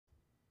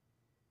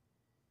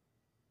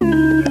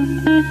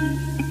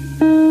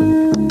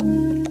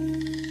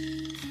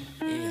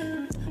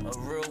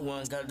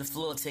up the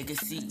floor, take a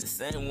seat. The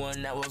same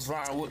one that was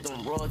riding with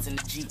them rods in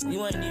the Jeep.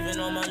 You ain't even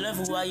on my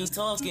level, why you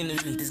talking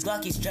to me? This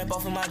Glocky strap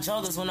off of my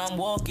joggers when I'm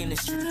walking the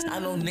street. I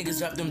know niggas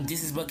drop them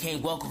disses but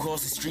can't walk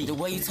across the street. The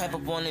way you type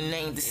up on the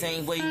name, the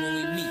same way when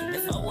we meet.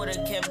 If I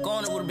would've kept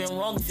going, it would've been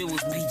wrong if it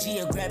was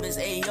BG or grab his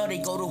AR, they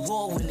go to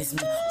war when it's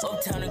me.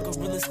 Uptown and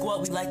Gorilla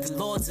Squad, we like the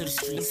lords of the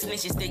street.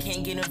 Snitches, they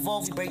can't get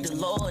involved, we break the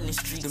law in the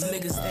street. Them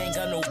niggas, they ain't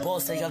got no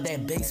balls, take out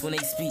that bass when they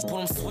speak. Put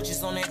them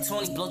switches on that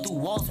 20, blow through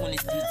walls when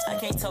it speaks. I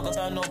can't talk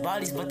about no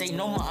bodies, but they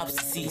know my opposite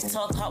seats.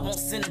 Talk hot, won't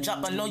send a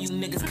drop, I know you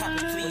niggas copy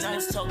please. When I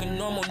was talking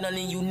normal, none of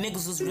you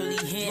niggas was really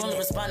here. Only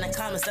respond to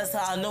comments, that's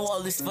how I know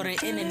all this for the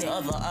internet.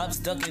 Other ops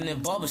ducking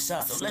in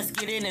barbershop, so let's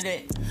get into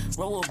that.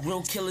 Roll with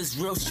real killers,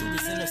 real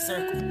shooters in a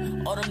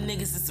circle. All them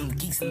niggas is some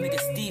geeks, some niggas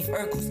Steve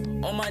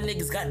Urkel. All my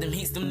niggas got them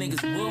heats, them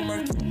niggas real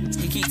murky.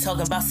 He keep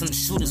talking about some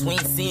shooters, we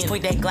ain't seeing.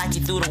 Point that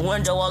Glocky through the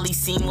window, all he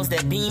seen was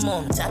that beam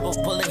on him. Type of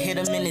bullet hit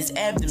him in his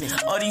abdomen.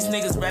 All these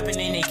niggas rapping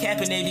and they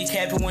capping, they be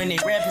capping when they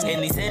rapping.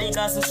 And they say they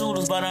got some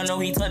shooters, but I know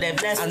he taught that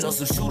blast. I know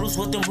some shooters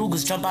with them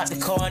Rugers, jump out the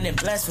car and then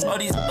blast him. All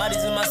these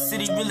bodies in my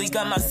city really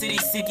got my city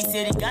sick. He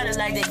said he got it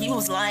like that, he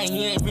was lying,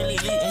 he ain't really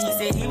lit. And he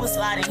said he was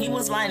sliding, he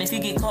was lying. If he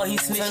get caught, he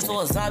snitching. To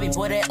a zombie,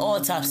 boy, that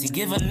autopsy.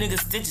 Give a nigga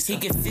stitches, he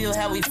can feel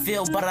how he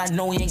feel, but I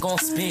know he ain't gon'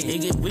 spit. They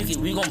get wicked,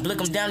 we gon' blick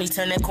him down, he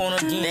turn that corner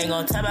again. They ain't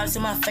gon' talk about it to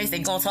my face, they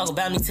gon' talk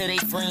about me to they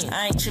friend.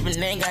 I ain't trippin',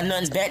 they ain't got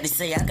nothing bad to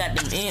say, I got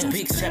them in.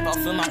 Big strap off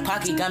in my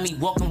pocket, got me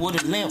walking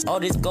with a limp. All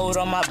this gold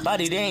on my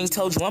body, they ain't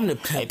told you I'm the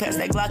pimp. Hey, pass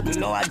that Glock, you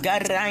know I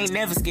got it, I ain't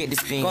never scared to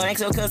spin. Gon' ask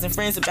your cousin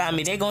friends about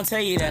me, they gon'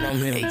 tell you that I'm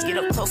him. Hey, get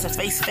up close and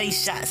face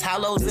shots,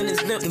 hollows in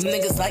his lip. Them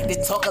niggas like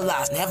to talk a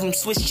lot, have him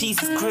switch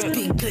cheeses crib.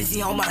 Big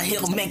pussy on my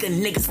hip, make a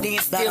nigga stand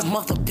still. About a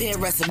month of bed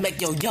rest and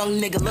make your young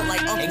nigga look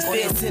like Uncle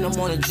Phil. Send him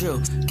on a drill,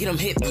 get him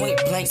hit point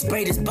blank.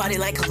 Spray his body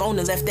like cologne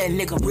and left that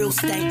nigga real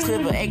stank.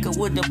 Crib a acre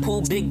with the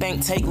pool, big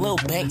bank, take little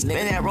bank.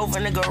 Nigga, that Rover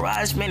in the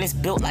garage, man, it's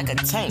built like a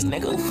tank,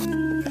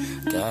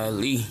 nigga.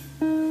 Golly.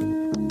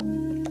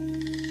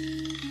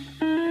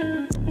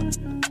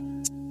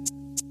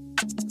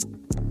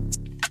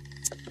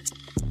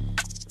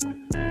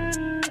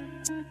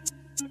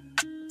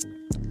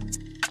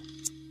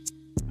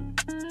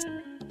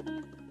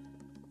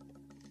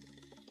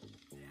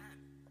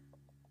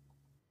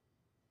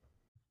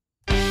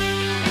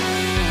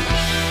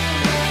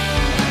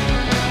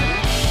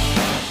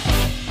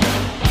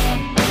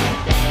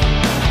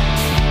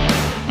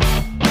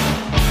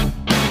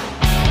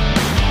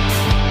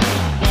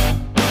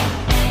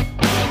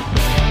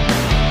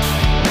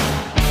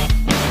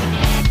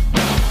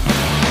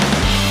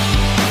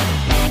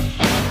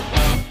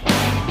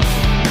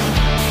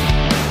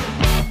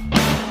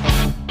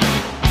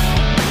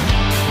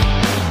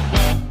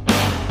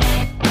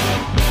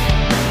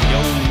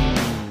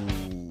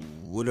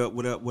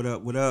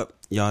 What up?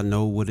 Y'all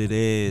know what it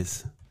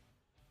is.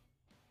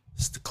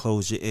 It's the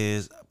Close Your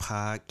Ears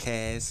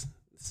podcast.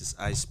 This is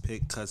Ice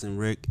Pick, Cousin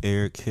Rick,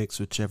 Eric Hicks,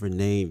 whichever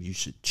name you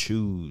should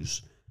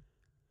choose.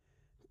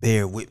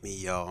 Bear with me,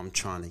 y'all. I'm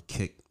trying to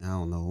kick. I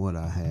don't know what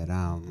I had.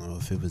 I don't know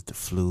if it was the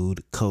flu,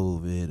 the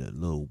COVID, a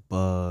little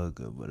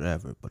bug, or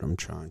whatever. But I'm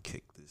trying to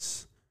kick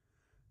this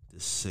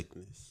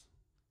sickness.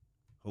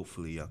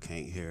 Hopefully, y'all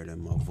can't hear it in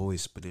my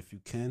voice. But if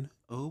you can,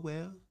 oh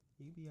well.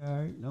 You be all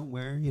right. Don't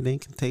worry. It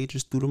ain't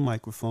contagious through the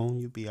microphone.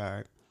 You be all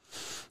right.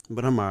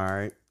 But I'm all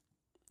right.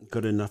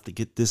 Good enough to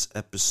get this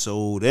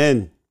episode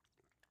in.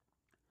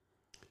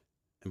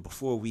 And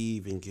before we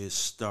even get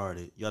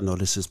started, y'all know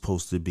this is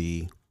supposed to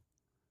be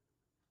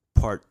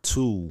part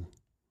 2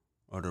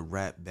 of the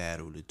rap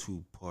battle, the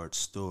 2-part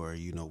story.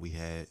 You know, we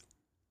had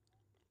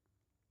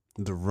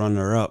the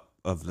runner-up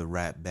of the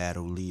rap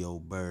battle, Leo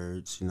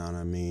Birds. You know what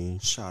I mean?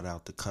 Shout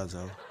out to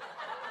Cuzzo.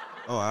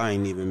 Oh, I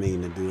ain't even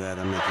mean to do that.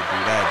 I meant to do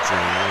that,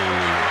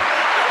 John.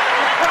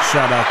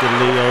 Shout out to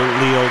Leo.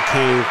 Leo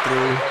came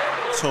through,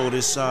 told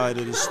his side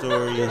of the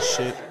story and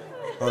shit.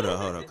 Hold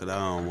up, because I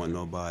don't want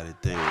nobody to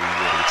think we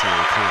really trying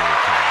to clown.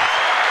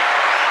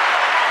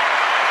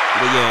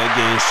 But yeah,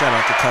 again, shout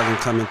out to Cousin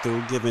coming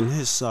through, giving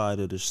his side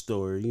of the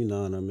story. You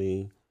know what I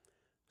mean?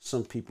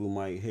 Some people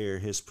might hear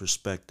his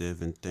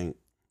perspective and think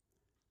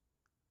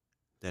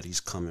that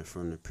he's coming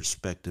from the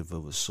perspective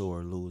of a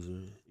sore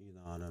loser. You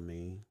know what I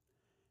mean?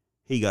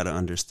 He got to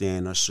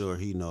understand, I'm sure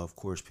he know, of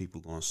course,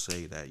 people going to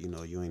say that, you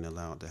know, you ain't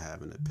allowed to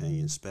have an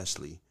opinion,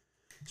 especially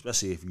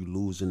if you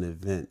lose an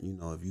event. You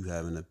know, if you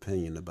have an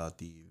opinion about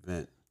the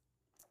event,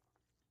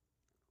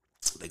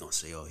 they going to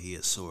say, oh, he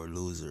a sore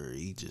loser,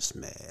 he just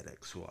mad,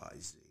 X, Y,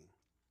 Z.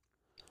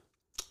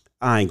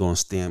 I ain't going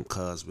to stamp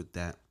cuz with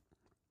that,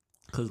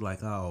 because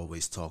like I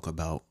always talk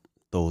about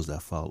those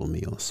that follow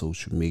me on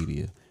social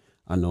media,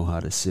 I know how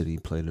the city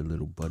play the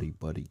little buddy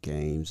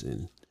games,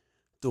 and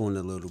doing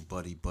the little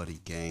buddy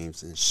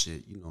games and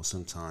shit, you know,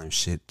 sometimes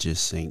shit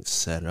just ain't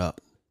set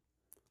up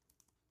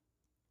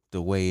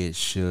the way it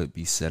should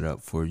be set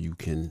up for you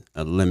can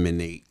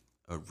eliminate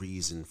a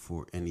reason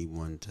for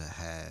anyone to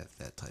have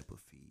that type of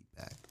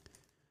feedback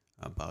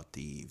about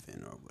the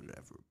event or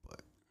whatever.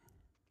 But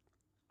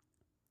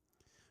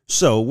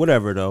so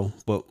whatever though,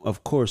 but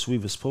of course we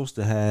were supposed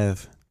to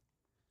have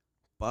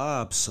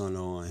Bob's son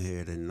on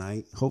here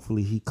tonight.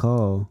 Hopefully he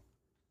called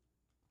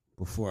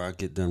before I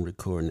get done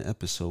recording the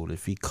episode.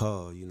 If he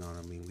called, you know what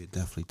I mean, we'll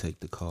definitely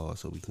take the call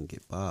so we can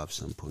get Bob's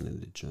son put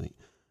in the joint.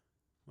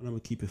 But I'm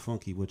going to keep it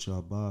funky with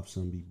y'all. Bob's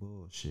son be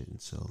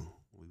bullshitting. So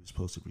we were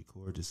supposed to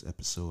record this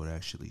episode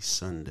actually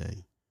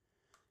Sunday.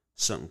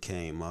 Something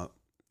came up.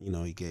 You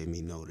know, he gave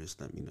me notice,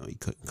 let me know he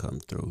couldn't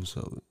come through.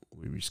 So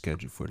we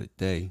rescheduled for the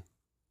day.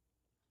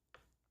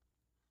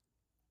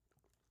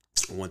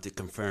 I wanted to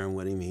confirm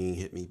with him. He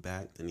hit me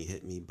back. Then he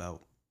hit me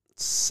about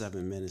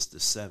 7 minutes to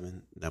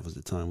 7. That was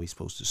the time we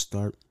supposed to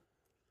start.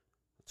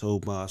 I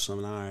told Bob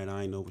something. All right,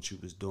 I ain't know what you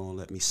was doing.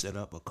 Let me set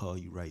up. I'll call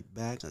you right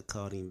back. I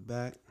called him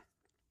back.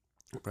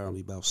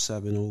 Probably about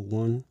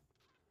 7:01.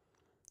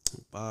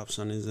 Bob's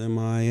son is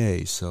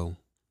MIA. So,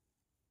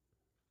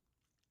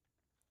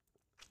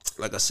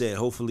 like I said,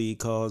 hopefully he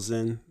calls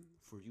in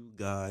for you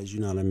guys. You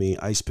know what I mean?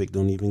 Ice Pick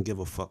don't even give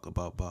a fuck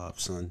about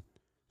Bob's son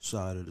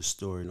side of the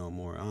story no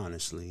more,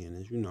 honestly.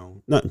 And you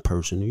know, nothing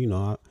personal, you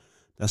know,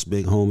 that's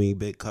big homie,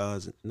 big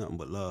cousin, nothing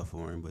but love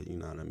for him. But you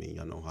know what I mean,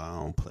 y'all know how I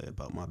don't play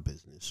about my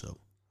business. So,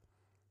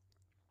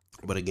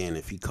 but again,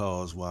 if he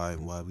calls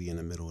while we in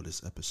the middle of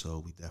this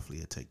episode, we definitely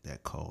will take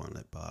that call and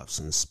let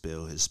Bobson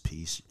spill his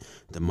piece.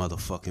 The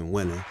motherfucking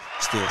winner.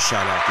 Still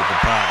shout out to the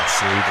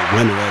Bobson, the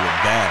winner of the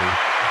battle.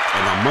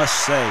 And I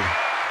must say,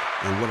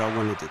 and what I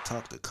wanted to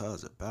talk to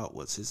Cuz about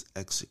was his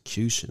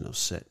execution of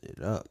setting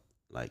it up.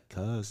 Like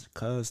Cuz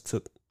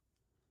took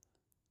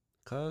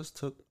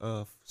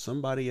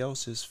somebody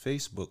else's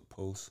Facebook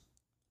post.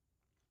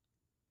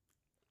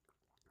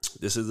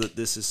 This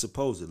is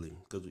supposedly,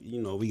 because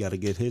you know we got to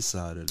get his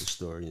side of the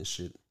story and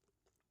shit.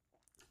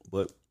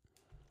 But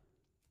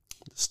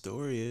the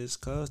story is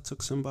Cuz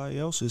took somebody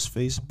else's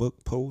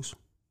Facebook post,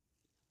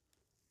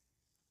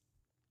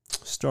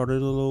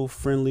 started a little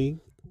friendly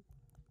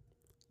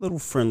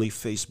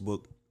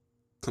Facebook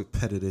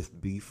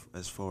competitive beef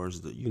as far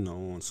as the, you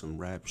know, on some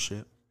rap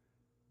shit,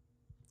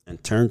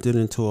 and turned it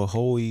into a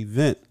whole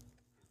event.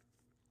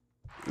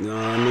 You know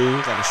what I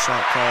mean? Gotta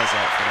shout Cuz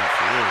out for that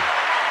for real.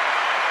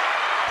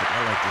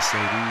 I like to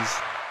say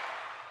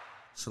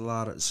it's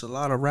a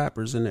lot of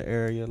rappers in the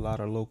area, a lot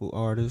of local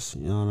artists,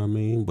 you know what I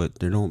mean? But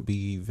there don't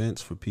be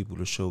events for people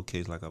to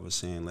showcase, like I was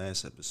saying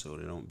last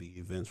episode, there don't be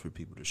events for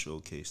people to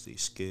showcase their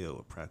skill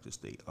or practice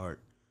their art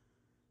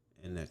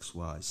and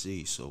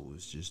XYZ. So it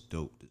was just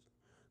dope.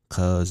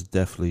 Cuz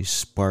definitely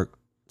sparked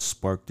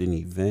an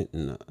event,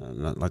 and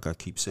like I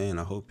keep saying,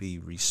 I hope he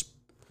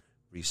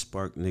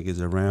re-sparked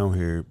niggas around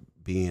here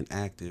being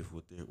active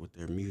with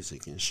their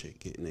music and shit,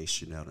 getting their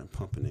shit out and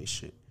pumping their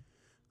shit.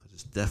 Cause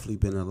there's definitely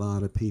been a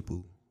lot of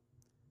people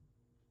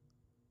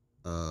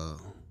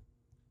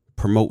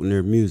promoting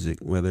their music,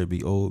 whether it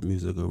be old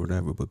music or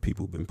whatever. But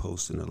people been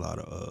posting a lot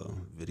of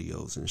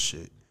videos and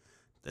shit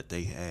that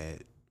they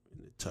had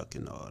in the tuck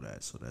and all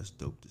that. So that's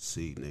dope to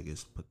see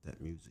niggas put that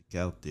music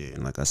out there.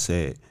 And like I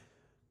said,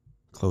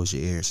 Close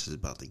Your Ears is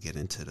about to get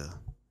into the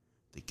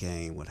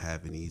game with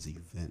having these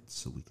events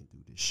so we can do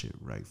this shit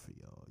right for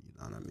y'all. You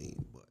know what I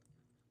mean? But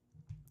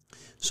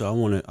so I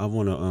wanna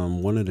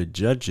one of the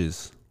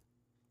judges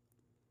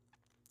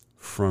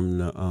from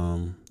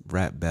the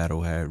rap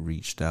battle had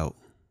reached out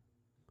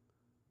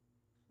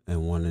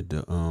and wanted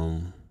to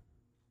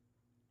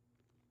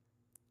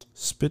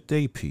spit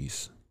their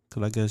piece.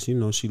 Cause I guess, you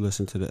know, she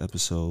listened to the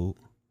episode.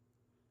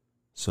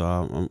 So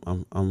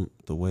I'm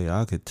the way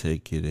I could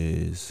take it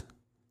is,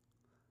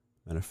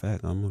 matter of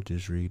fact, I'm gonna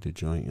just read the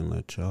joint and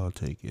let y'all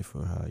take it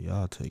for how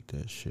y'all take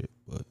that shit.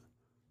 But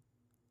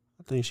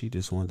I think she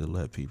just wanted to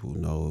let people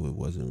know it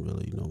wasn't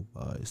really no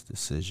biased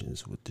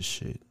decisions with the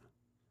shit.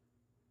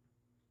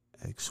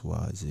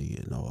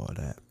 XYZ and all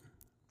that.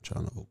 I'm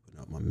trying to open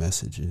up my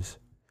messages.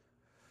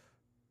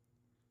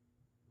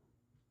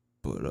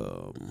 But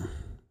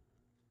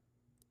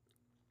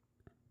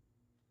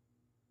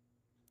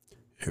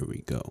here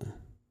we go.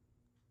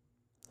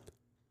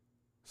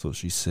 So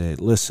she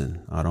said,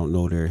 listen, I don't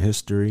know their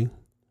history.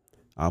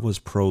 I was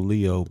pro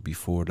Leo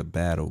before the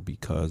battle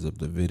because of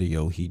the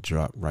video he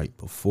dropped right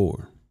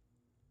before.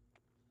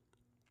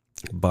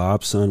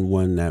 Bob's son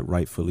won that,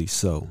 rightfully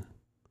so.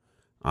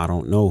 I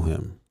don't know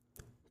him,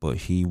 but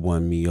he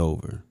won me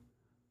over.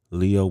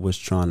 Leo was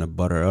trying to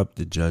butter up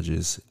the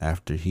judges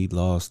after he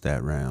lost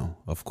that round.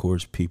 Of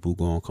course, people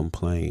gonna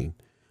complain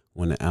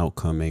when the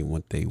outcome ain't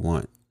what they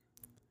want.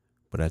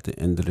 But at the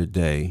end of the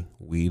day,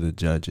 we, the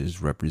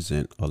judges,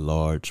 represent a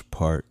large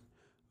part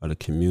of the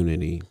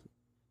community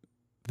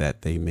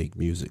that they make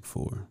music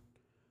for.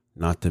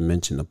 Not to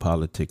mention the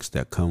politics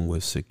that come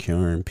with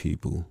securing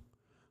people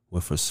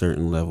with a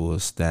certain level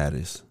of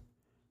status.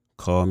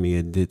 Call me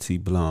a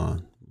ditzy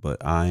blonde, but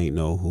I ain't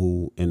know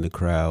who in the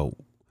crowd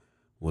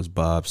was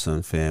Bob's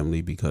son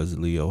family because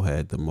Leo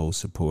had the most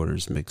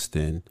supporters mixed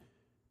in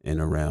and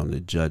around the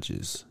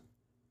judges.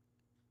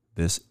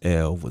 This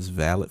L was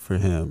valid for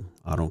him.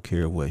 I don't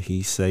care what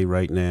he say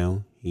right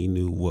now. He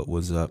knew what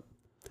was up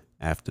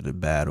after the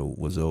battle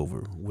was over,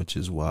 which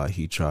is why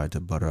he tried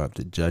to butter up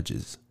the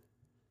judges.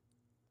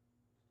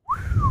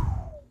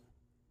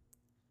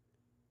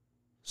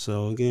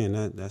 So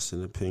again, that's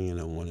an opinion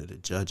of one of the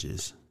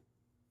judges.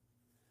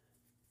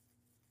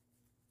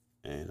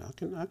 And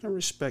I can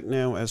respect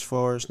now as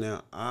far as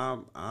now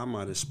I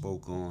might have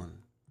spoke on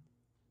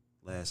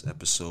last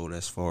episode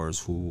as far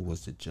as who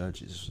was the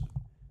judges,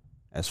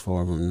 as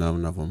far as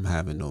none of them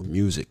having no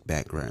music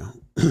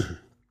background.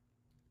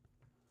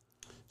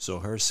 So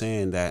her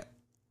saying that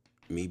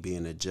me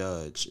being a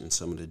judge and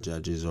some of the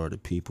judges are the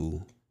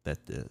people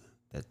that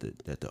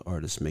the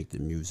artists make the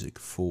music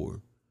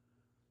for,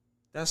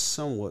 that's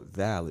somewhat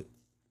valid.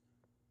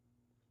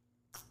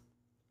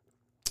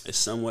 It's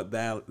somewhat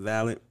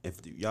valid.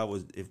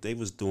 If they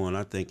was doing,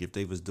 I think if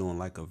they was doing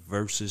like a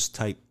versus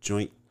type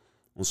joint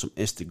on some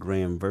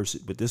Instagram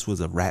versus, but this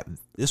was a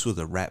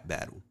rap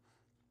battle.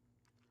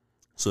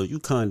 So you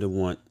kind of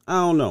want, I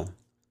don't know.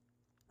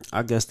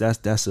 I guess that's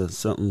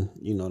something,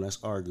 that's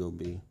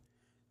arguably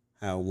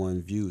how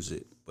one views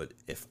it. But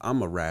if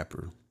I'm a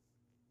rapper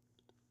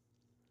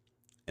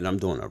and I'm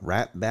doing a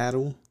rap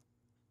battle,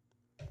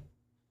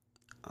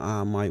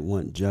 I might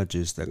want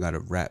judges that got a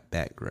rap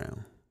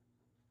background.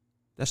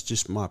 That's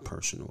just my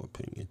personal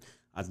opinion.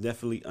 I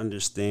definitely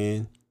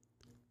understand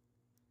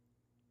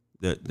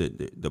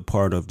the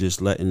part of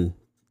just letting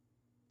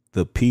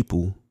the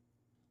people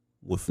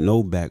with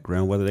no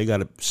background, whether they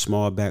got a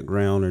small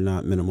background or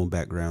not, minimal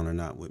background or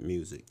not with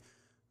music.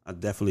 I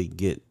definitely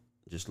get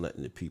just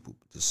letting the people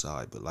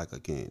decide. But like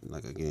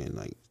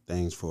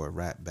things for a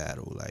rap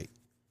battle, like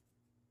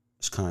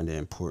it's kind of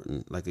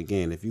important. Like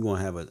again, if you want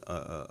to have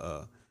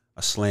a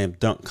slam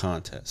dunk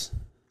contest,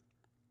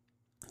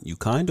 you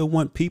kind of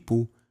want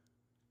people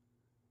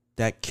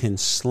that can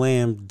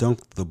slam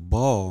dunk the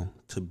ball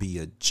to be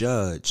a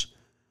judge,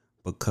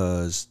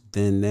 because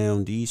then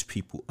now these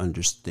people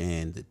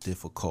understand the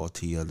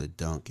difficulty of the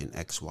dunk and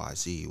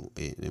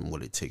XYZ and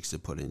what it takes to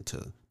put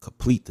into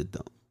complete the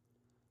dunk.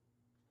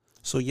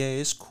 So yeah,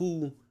 it's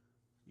cool,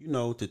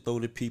 to throw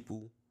the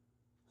people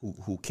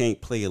who can't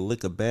play a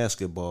lick of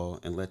basketball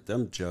and let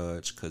them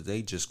judge, because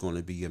they just going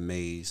to be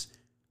amazed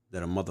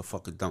that a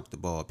motherfucker dunked the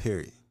ball,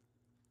 period.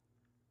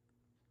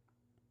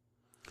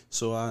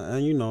 So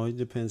it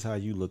depends how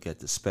you look at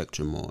the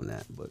spectrum on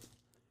that. But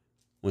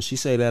when she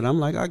say that, I'm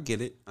like, I get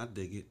it. I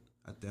dig it.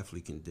 I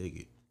definitely can dig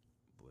it.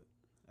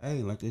 But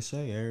hey, like they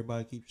say,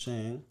 everybody keeps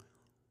saying,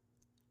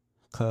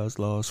 cuz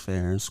laws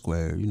fair and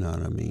square, you know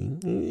what I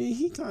mean?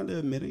 He kind of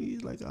admitted,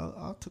 he's like,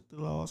 I took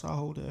the loss, I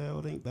hold the L,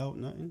 it ain't about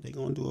nothing. They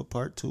gonna do a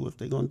part 2 if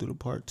they gonna do the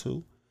part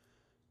 2.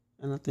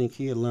 And I think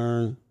he'll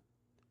learn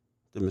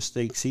the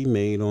mistakes he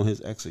made on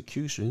his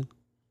execution.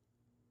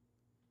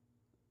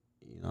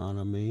 You know what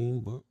I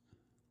mean? But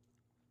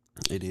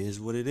it is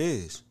what it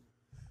is.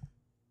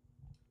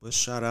 But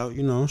shout out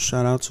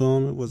to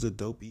him. It was a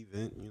dope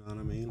event, you know what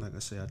I mean? Like I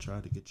say, I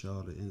tried to get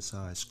y'all the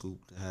inside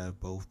scoop to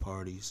have both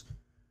parties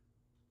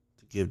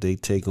to give their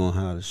take on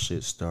how the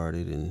shit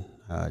started and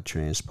how it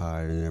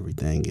transpired and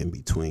everything in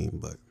between.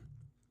 But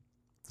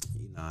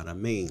you know what I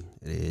mean?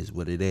 It is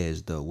what it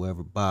is, though.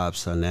 Wherever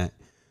Bob's on that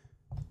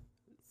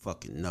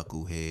fucking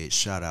knucklehead.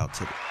 Shout out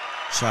to the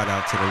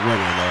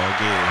winner, though,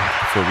 again,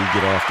 before we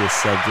get off this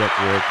subject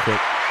real quick.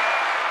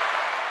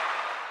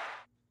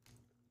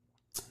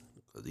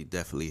 He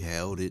definitely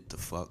held it the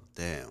fuck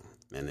down.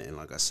 And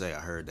like I say, I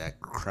heard that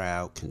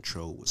crowd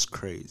control was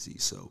crazy.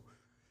 So,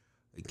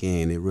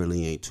 again, it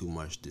really ain't too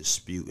much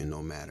disputing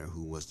no matter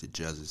who was the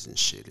judges and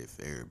shit if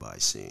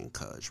everybody's saying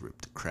cuz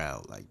ripped the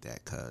crowd like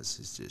that, cuz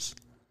it's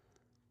just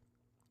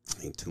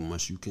ain't too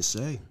much you can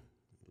say.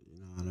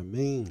 You know what I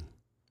mean?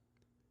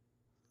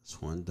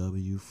 It's one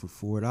W for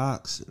Fort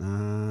Ox. You know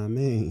what I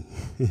mean?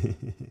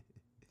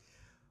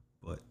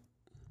 But,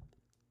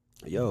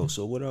 yo,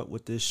 so what up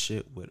with this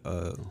shit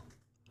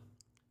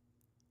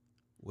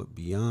with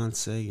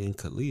Beyonce and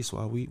Khalees,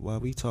 while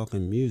we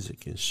talking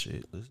music and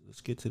shit,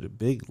 let's get to the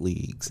big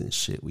leagues and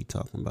shit. We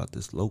talking about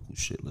this local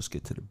shit. Let's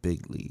get to the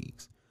big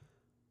leagues.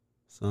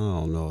 So I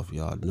don't know if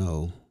y'all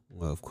know.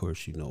 Well, of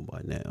course you know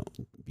by now.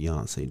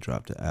 Beyonce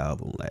dropped the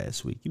album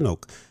last week.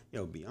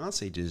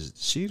 Beyonce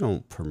she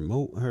don't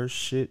promote her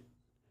shit.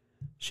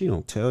 She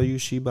don't tell you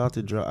she about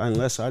to drop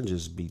unless I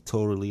just be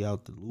totally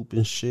out the loop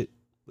and shit.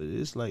 But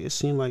it's like, it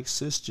seemed like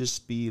sis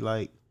just be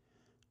like,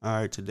 all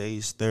right,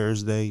 today's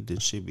Thursday. Then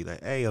she'd be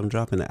like, hey, I'm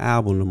dropping the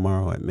album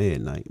tomorrow at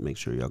midnight. Make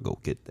sure y'all go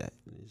get that.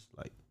 And it's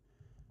like,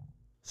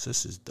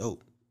 sis is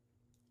dope.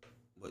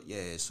 But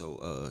yeah,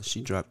 so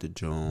she dropped the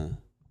joint.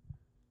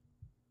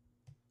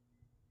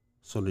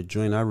 So the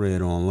joint I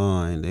read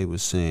online, they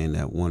was saying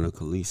that one of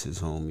Khalees's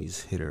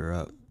homies hit her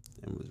up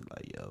and was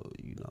like, yo,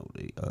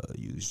 they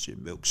used your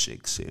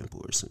milkshake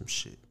sample or some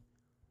shit.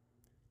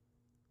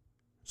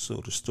 So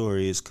the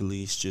story is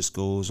Khalees just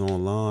goes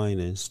online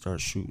and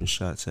starts shooting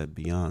shots at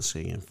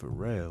Beyonce and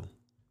Pharrell.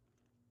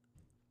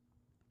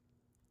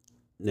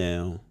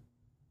 Now,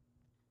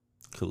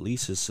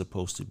 Khalees is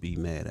supposed to be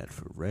mad at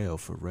Pharrell.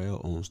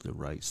 Pharrell owns the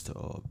rights to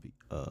all,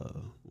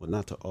 well,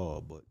 not to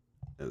all, but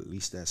at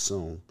least that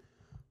song.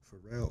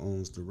 Pharrell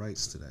owns the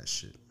rights to that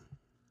shit.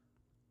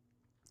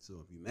 So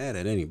if you're mad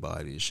at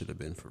anybody, it should have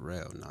been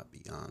Pharrell, not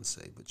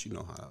Beyonce. But you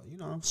know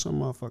how some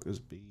motherfuckers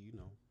be,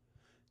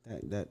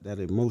 that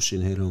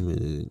emotion hit him,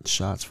 and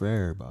shots for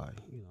everybody.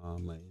 You know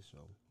what I mean?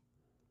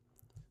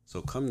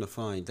 So come to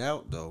find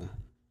out though.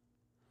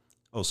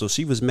 Oh, so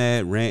she was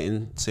mad,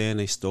 ranting, saying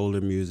they stole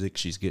her music.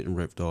 She's getting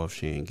ripped off.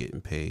 She ain't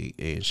getting paid,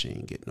 and she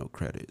ain't getting no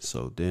credit.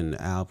 So then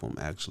the album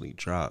actually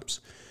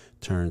drops.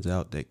 Turns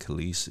out that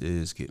Khalees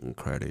is getting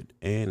credit,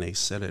 and they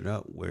set it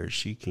up where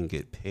she can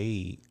get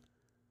paid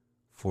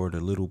for the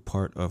little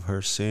part of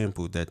her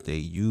sample that they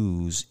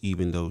use,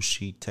 even though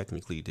she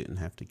technically didn't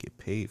have to get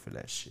paid for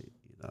that shit.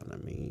 You know what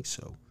I mean?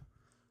 So,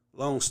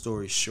 long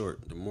story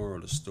short, the moral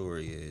of the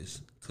story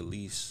is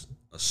Khalees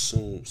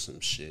assumed some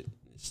shit.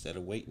 Instead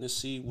of waiting to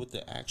see what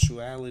the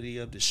actuality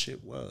of the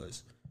shit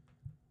was,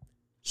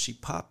 she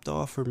popped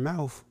off her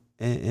mouth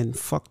and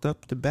fucked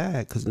up the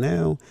bag. Because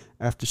now,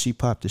 after she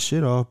popped the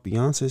shit off,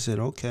 Beyonce said,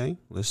 okay,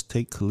 let's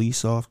take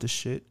Khalees off the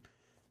shit.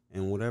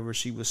 And whatever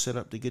she was set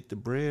up to get the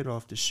bread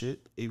off the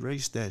shit,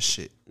 erase that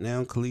shit.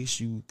 Now,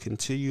 Khalees, you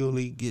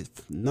continually get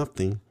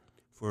nothing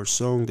for a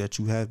song that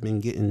you have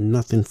been getting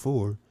nothing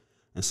for.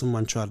 And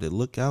someone tried to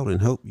look out and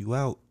help you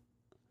out,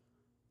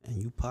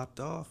 and you popped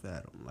off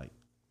at them. Like,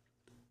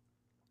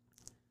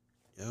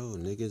 yo,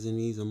 niggas in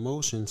these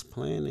emotions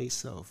playing they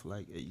self.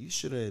 Like, you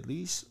should have at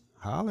least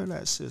hollered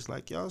at sis.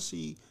 Like, y'all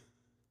see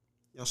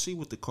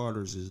what the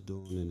Carters is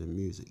doing in the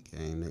music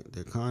game.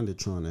 They're kind of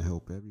trying to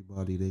help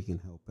everybody they can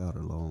help out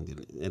along.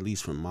 And at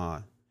least from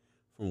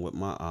what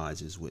my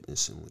eyes is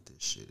witnessing with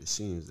this shit, it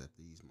seems that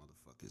these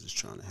motherfuckers is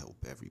trying to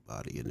help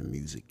everybody in the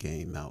music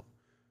game out.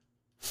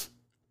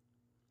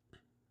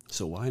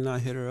 So why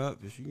not hit her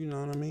up if you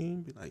know what I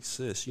mean? Be like,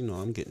 sis, you know,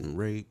 I'm getting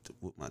raped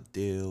with my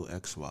deal,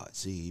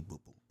 XYZ, boom,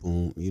 boom,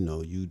 boom. You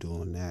know, you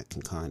doing that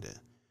can kind of,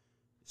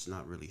 it's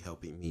not really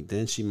helping me.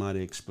 Then she might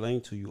have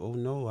explained to you, oh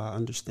no, I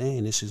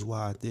understand. This is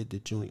why I did the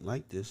joint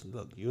like this.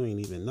 Look, you ain't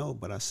even know,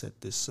 but I set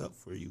this up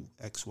for you,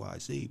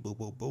 XYZ, boom,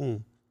 boom,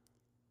 boom.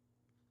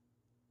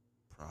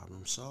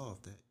 Problem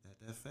solved.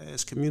 That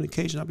fast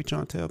communication. I be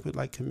trying to tell people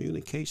like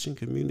communication,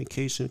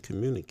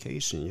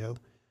 yo.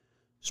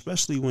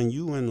 Especially when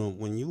you on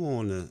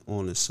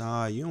the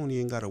side, you don't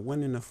even gotta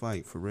win in the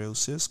fight for real,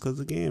 sis. Cause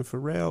again,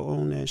 Pharrell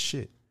own that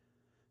shit.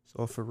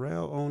 So if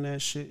Pharrell own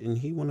that shit and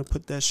he wanna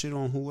put that shit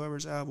on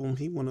whoever's album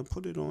he wanna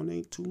put it on,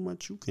 ain't too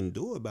much you can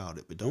do about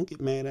it. But don't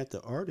get mad at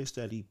the artist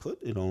that he put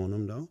it on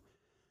them though.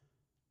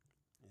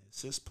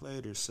 Sis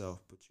played herself,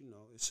 but you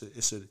know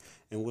it's a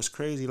and what's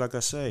crazy, like I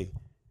say,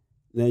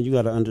 now you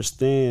gotta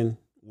understand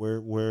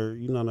where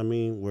you know what I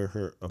mean, where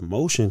her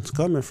emotions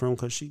coming from,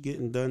 cause she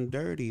getting done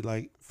dirty.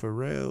 Like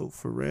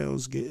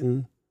Pharrell's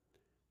getting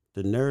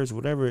the nerds,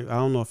 whatever. I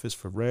don't know if it's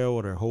Pharrell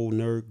or their whole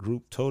nerd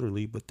group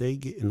totally, but they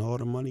getting all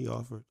the money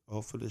off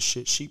of the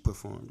shit she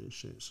performed and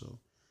shit. So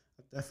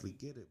I definitely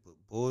get it. But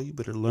boy, you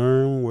better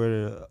learn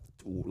where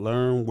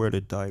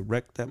to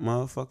direct that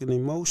motherfucking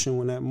emotion.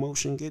 When that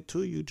emotion get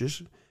to you,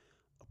 just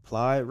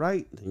apply it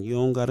right. And you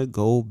don't gotta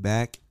go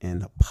back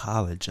and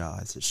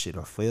apologize and shit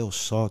or feel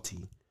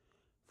salty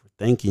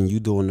thinking you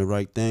doing the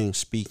right thing,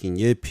 speaking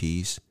your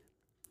piece,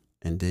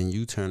 and then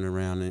you turn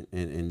around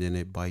and then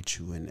it bites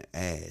you in the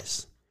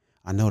ass.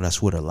 I know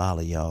that's what a lot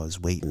of y'all is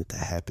waiting to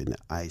happen to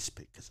Ice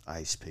Pick, because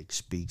Ice Pick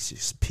speaks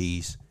his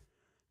piece.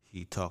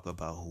 He talk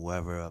about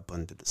whoever up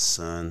under the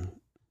sun.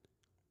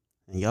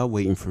 And y'all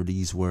waiting for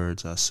these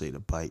words I say to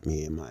bite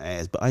me in my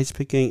ass. But Ice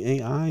Pick I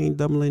ain't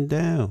doubling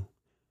down.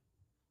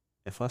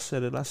 If I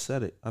said it, I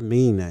said it. I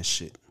mean that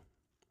shit.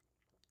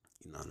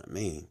 You know what I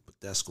mean? But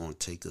that's gonna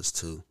take us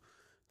to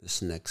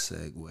this next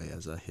segue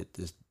as I hit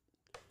this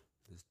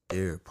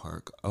Deer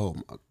Park. Oh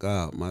my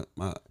God, my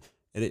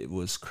and it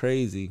was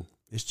crazy.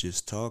 It's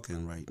just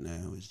talking right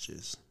now. It's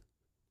just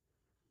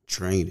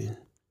draining.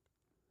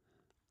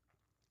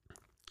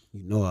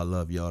 You know I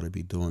love y'all to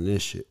be doing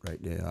this shit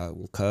right there.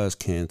 When Cuz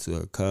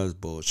canceled or Cuz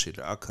bullshit,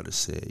 I could have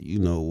said, you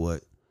know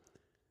what?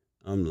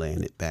 I'm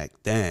laying it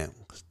back down.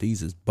 Cause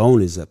these is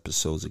bonus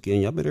episodes.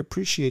 Again, y'all better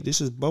appreciate this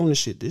is bonus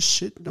shit. This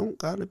shit don't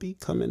gotta be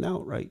coming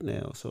out right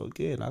now. So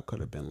again, I could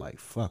have been like,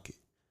 fuck it.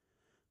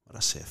 But I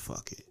said,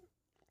 fuck it.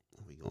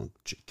 We gonna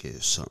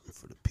give something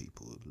for the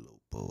people with a little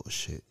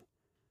bullshit.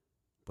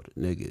 But a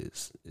nigga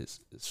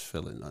is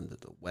feeling under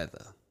the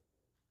weather.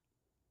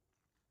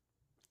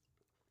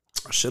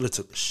 I should have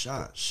took a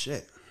shot.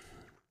 Shit.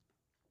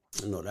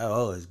 You know, that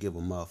always give a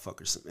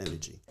motherfucker some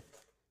energy.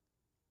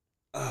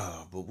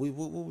 But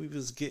what we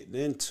was getting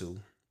into,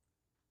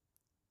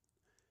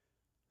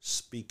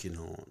 speaking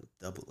on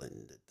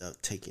doubling,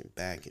 taking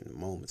back in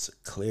moments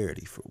of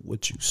clarity for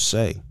what you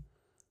say.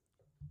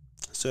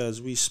 So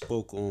as we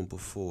spoke on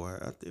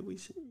before, I think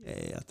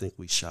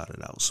we shot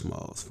it out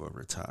Smalls for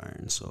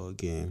retiring. So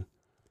again,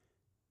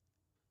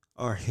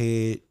 our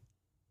head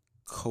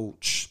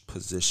coach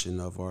position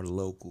of our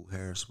local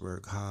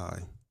Harrisburg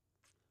High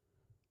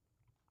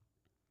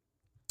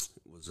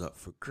was up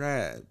for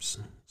grabs.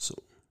 So,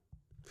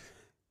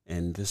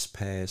 and this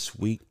past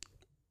week,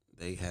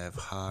 they have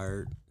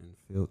hired and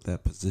filled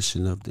that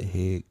position of the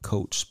head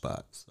coach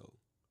spot. So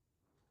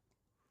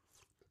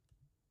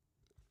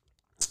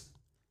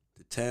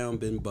the town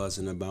been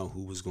buzzing about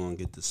who was going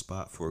to get the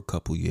spot for a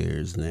couple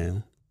years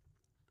now.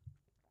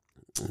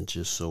 It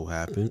just so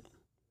happened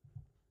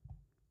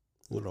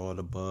what all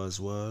the buzz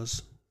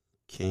was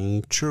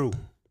came true.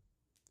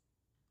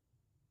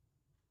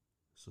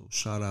 So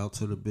shout out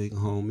to the big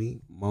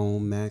homie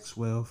Moan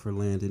Maxwell for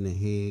landing the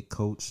head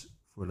coach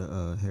for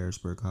the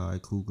Harrisburg High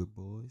Cougar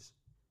boys.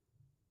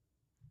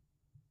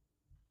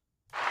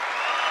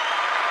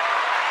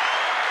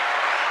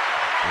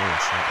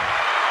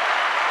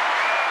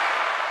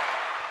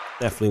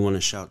 Definitely want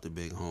to shout the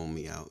big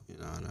homie out, you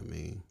know what I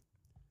mean?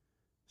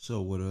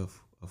 So what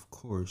if, of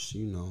course,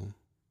 you know,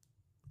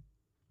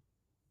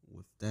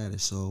 with that,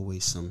 it's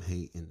always some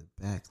hate and the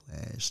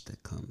backlash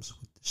that comes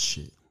with the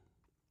shit.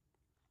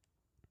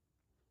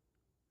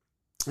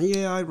 And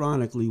yeah,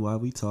 ironically, while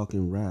we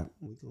talking rap,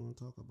 we're going to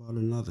talk about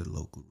another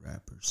local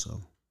rapper,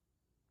 So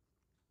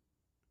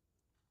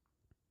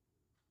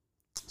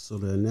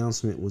the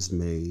announcement was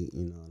made,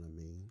 you know what I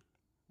mean?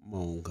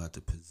 Moan got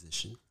the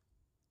position.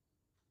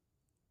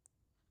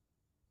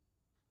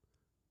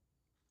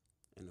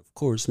 And of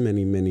course,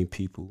 many, many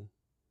people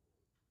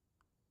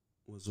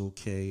was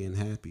okay and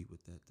happy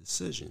with that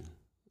decision.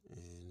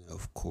 And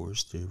of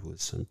course, there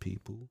was some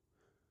people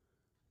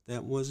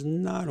that was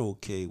not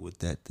okay with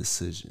that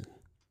decision.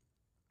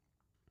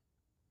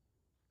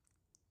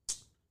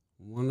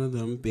 One of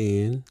them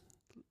being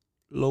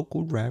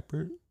local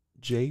rapper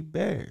Jay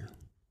Bear.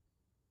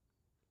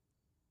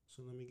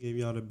 So let me give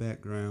y'all the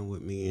background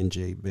with me and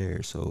Jay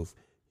Bear. So if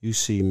you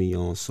see me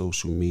on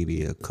social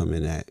media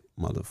coming at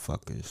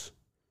motherfuckers,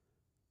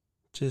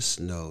 just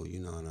know, you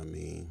know what I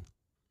mean?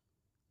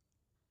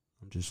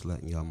 I'm just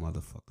letting y'all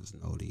motherfuckers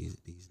know these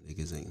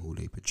niggas ain't who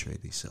they portray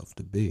themselves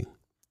to be.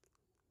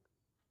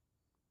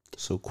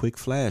 So quick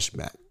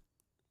flashback.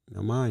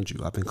 Now mind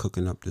you, I've been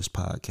cooking up this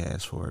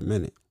podcast for a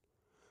minute.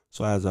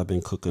 So as I've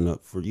been cooking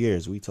up for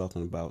years, we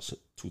talking about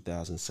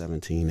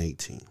 2017,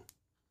 18.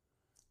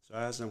 So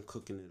as I'm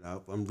cooking it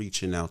up, I'm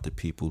reaching out to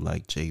people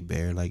like Jay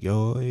Bear, like,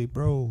 yo, hey,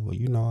 bro,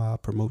 you know, I'll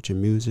promote your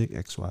music,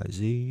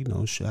 XYZ, you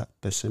know,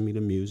 send me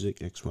the music,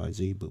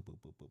 XYZ, boop, boop,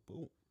 boop, boop,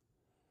 boop.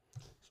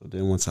 So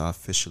then once I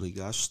officially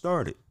got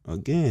started,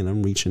 again,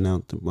 I'm reaching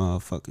out to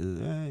motherfuckers,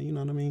 hey, you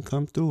know what I mean,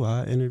 come through,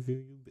 I'll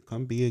interview you,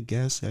 come be a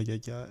guest,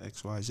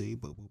 XYZ,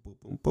 boop, boop, boop,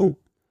 boop, boom.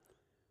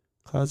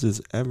 Cause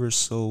it's ever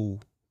so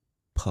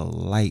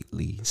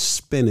politely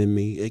spinning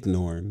me,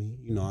 ignoring me.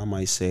 You know, I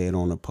might say it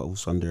on a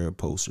post, under a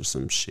post or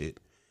some shit.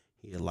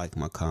 He'll like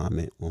my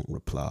comment, won't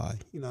reply.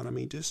 You know what I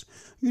mean? Just,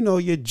 you know,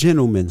 your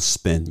gentleman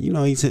spin. You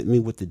know, he's hit me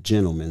with the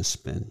gentleman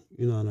spin.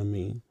 You know what I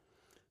mean?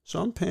 So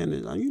I'm paying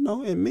it, you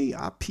know, and me,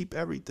 I peep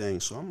everything.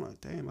 So I'm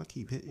like, damn, I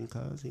keep hitting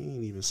cause he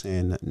ain't even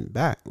saying nothing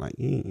back. Like,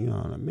 he ain't, you know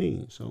what I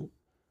mean? So,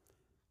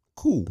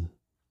 cool.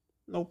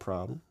 No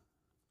problem.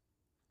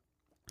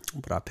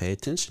 But I pay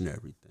attention to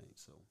everything.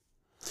 So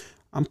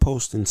I'm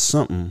posting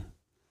something.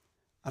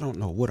 I don't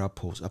know what I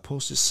post. I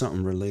posted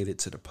something related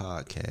to the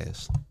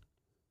podcast.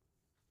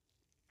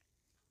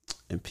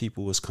 And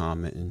people was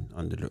commenting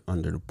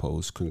under the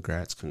post.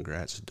 Congrats,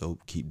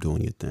 dope. Keep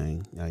doing your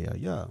thing.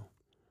 Yeah.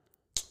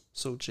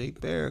 So Jay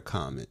Bear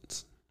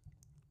comments.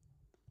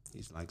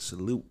 He's like,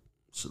 salute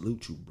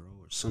you, bro,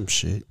 or some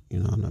shit. You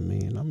know what I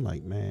mean? I'm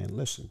like, man,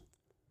 listen.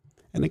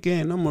 And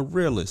again, I'm a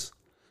realist.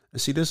 And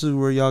see, this is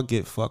where y'all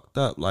get fucked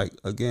up. Like,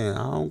 again,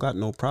 I don't got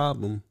no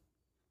problem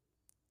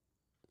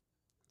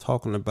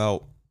talking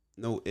about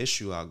no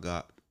issue I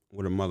got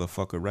with a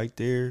motherfucker right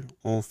there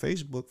on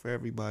Facebook for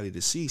everybody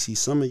to see. See,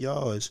 some of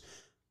y'all is,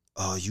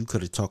 oh, you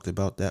could have talked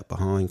about that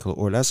behind closed,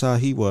 or that's how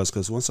he was.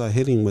 Because once I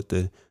hit him with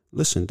the,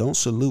 listen, don't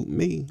salute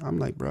me. I'm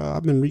like, bro,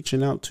 I've been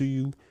reaching out to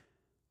you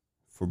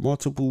for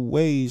multiple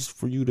ways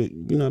for you to,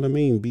 you know what I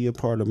mean, be a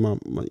part of my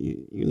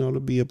you know,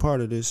 to be a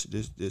part of this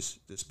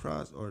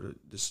process or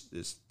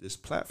this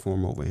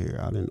platform over here.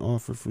 I didn't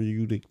offer for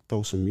you to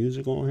throw some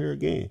music on here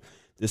again.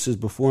 This is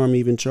before I'm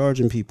even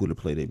charging people to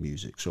play their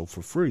music. So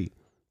for free,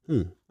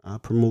 I'll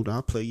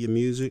play your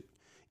music,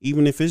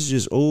 even if it's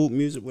just old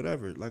music,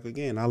 whatever. Like,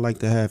 again, I like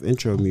to have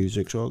intro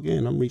music. So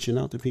again, I'm reaching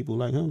out to people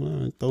like,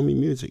 throw me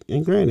music.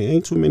 And granted,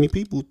 ain't too many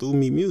people threw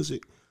me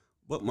music,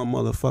 but my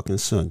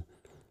motherfucking son.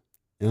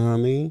 You know what I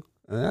mean?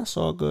 And that's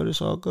all good.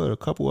 It's all good. A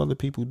couple other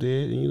people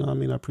did. And you know what I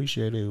mean? I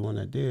appreciate everyone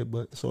that did.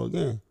 But so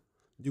again,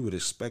 you would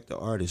expect the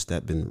artist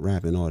that been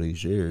rapping all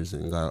these years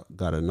and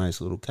got a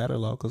nice little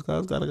catalog, because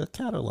God's got a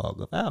catalog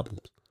of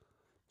albums.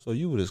 So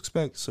you would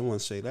expect someone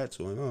to say that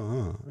to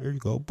him. There you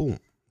go. Boom.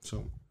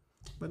 So,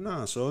 but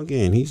nah. So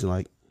again, he's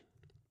like,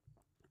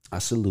 I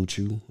salute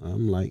you.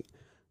 I'm like,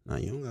 nah,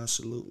 you don't got to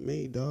salute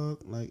me,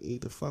 dog. Like,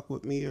 either fuck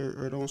with me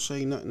or don't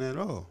say nothing at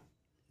all.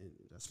 And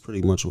that's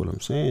pretty much what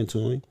I'm saying to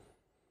him.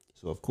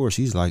 So, of course,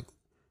 he's like,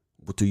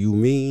 what do you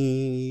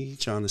mean? He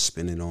trying to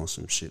spin it on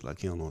some shit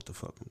like he don't know what the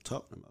fuck I'm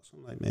talking about. So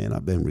I'm like, man,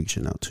 I've been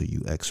reaching out to you,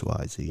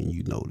 XYZ, and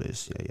you know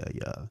this.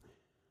 Yeah.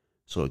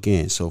 So,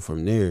 again,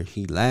 from there,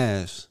 he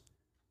laughs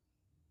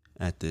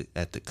at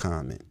the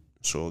comment.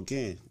 So,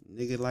 again,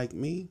 nigga like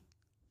me,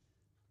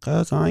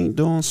 cause I ain't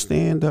doing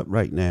stand up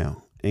right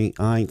now.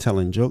 I ain't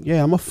telling joke.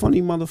 Yeah, I'm a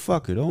funny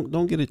motherfucker.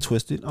 Don't get it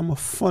twisted. I'm a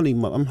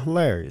I'm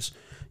hilarious.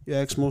 You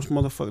ask most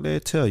motherfuckers, they'll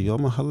tell you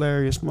I'm a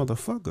hilarious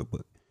motherfucker,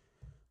 but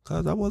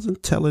Cause I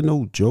wasn't telling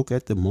no joke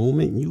at the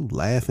moment. You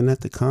laughing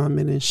at the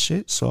comment and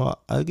shit. So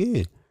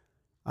again,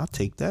 I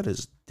take that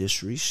as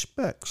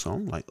disrespect. So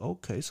I'm like,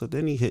 okay. So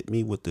then he hit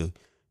me with the,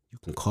 you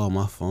can call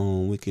my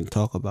phone. We can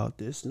talk about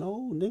this.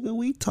 No, nigga,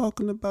 we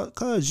talking about,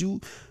 cause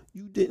you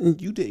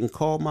didn't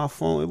call my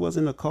phone. It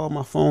wasn't a call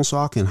my phone so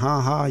I can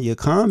your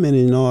comment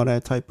and all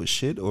that type of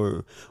shit,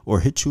 or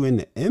hit you in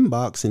the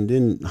inbox and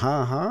then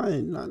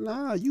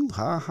and you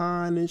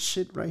and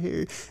shit right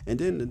here. And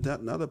then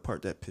another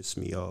part that pissed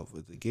me off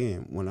was,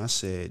 again, when I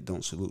said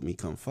don't salute me,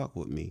 come fuck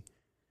with me.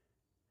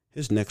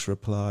 His next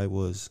reply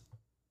was,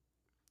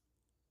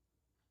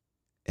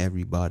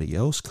 everybody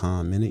else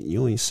commented,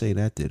 you ain't say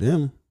that to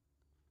them.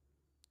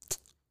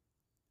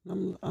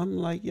 I'm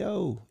like,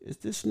 yo, is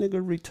this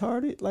nigga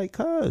retarded? Like,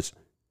 cuz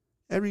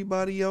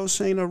everybody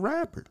else ain't a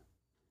rapper.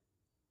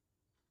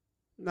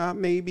 Not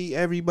maybe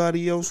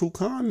everybody else who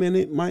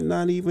commented might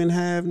not even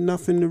have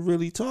nothing to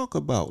really talk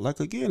about. Like,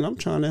 again, I'm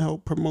trying to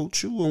help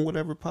promote you on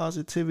whatever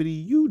positivity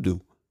you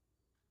do.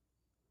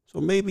 So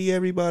maybe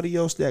everybody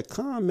else that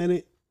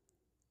commented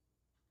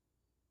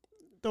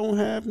don't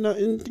have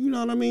nothing, you know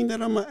what I mean,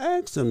 that I'm going to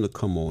ask them to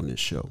come on this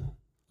show.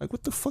 Like,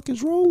 what the fuck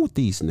is wrong with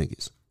these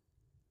niggas?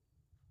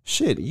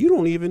 Shit, you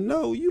don't even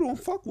know. You don't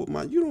fuck with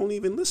you don't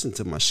even listen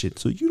to my shit.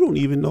 So you don't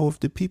even know if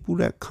the people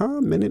that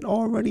commented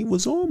already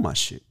was on my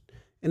shit.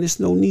 And there's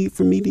no need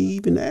for me to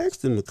even ask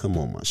them to come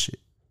on my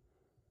shit.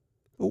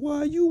 But why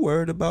are you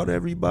worried about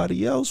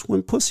everybody else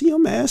when, pussy,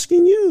 I'm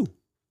asking you?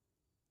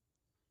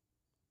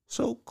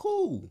 So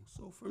cool.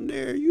 So from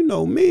there, you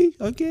know me,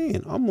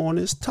 again, I'm on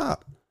this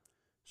top.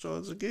 So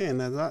as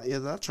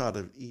I try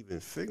to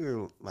even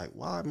figure like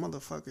why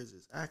motherfuckers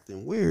is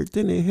acting weird,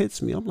 then it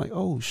hits me. I'm like,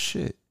 oh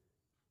shit.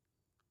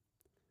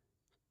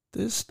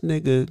 This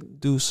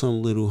nigga do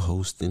some little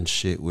hosting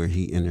shit where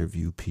he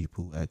interview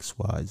people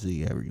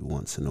XYZ every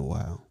once in a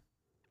while.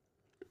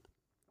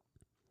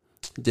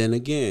 Then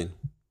again,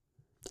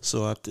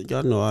 so after,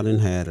 y'all know I done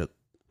had a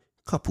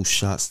couple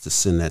shots to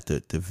send at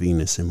the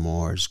Venus and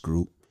Mars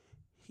group.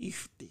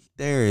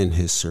 They're in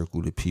his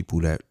circle, the people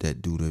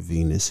that do the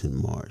Venus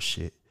and Mars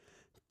shit.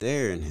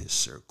 They're in his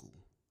circle.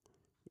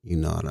 You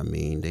know what I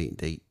mean?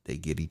 They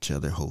get each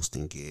other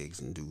hosting gigs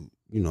and do,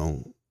 you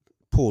know,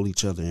 pull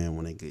each other in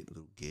when they get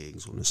little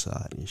gigs on the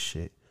side and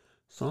shit.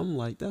 So I'm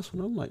like, that's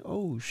when I'm like,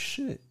 oh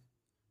shit.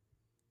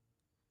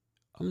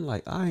 I'm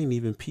like, I ain't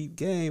even peep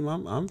game.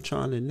 I'm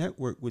trying to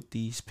network with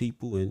these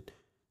people, and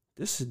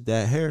this is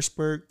that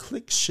Harrisburg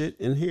click shit.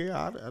 And here,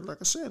 like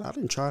I said, I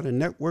didn't try to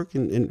network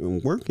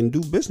and work and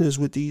do business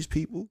with these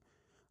people.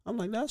 I'm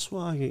like, that's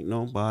why ain't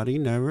nobody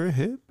never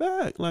hit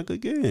back. Like,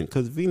 again,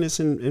 because Venus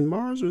and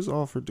Mars was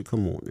offered to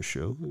come on the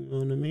show. You know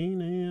what I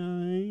mean?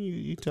 And,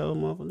 you tell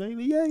them off, like,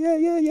 yeah,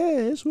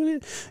 that's what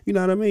it. You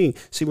know what I mean?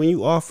 See, when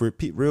you offer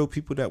real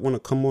people that want to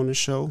come on the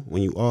show,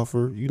 when you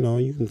offer, you know,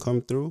 you can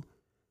come through.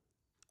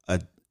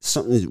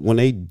 Something when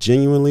they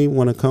genuinely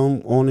want to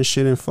come on the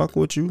shit and fuck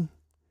with you,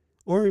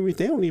 or if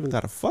they don't even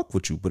gotta fuck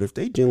with you, but if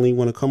they genuinely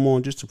want to come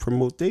on just to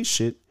promote their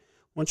shit.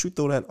 Once you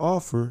throw that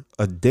offer,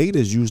 a date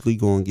is usually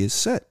going to get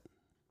set.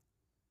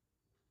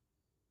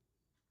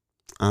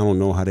 I don't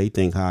know how they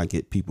think how I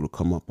get people to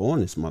come up on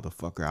this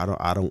motherfucker.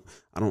 I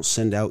don't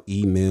send out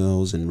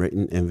emails and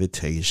written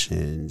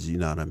invitations. You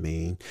know what I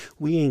mean?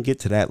 We ain't get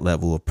to that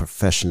level of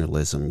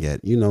professionalism yet.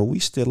 You know, we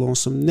still on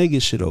some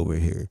nigga shit over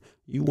here.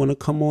 You want to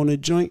come on a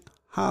joint?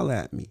 Holla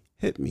at me.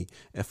 Hit me.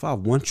 If I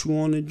want you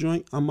on the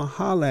joint, I'ma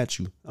holla at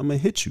you. I'ma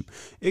hit you.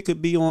 It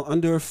could be on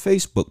under a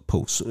Facebook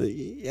post.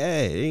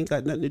 Yeah, it ain't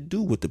got nothing to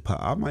do with the pot.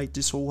 I might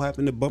just so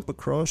happen to bump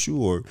across you,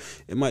 or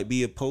it might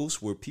be a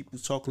post where people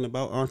talking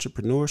about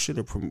entrepreneurship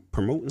or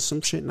promoting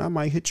some shit, and I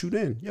might hit you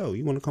then. Yo,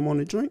 you want to come on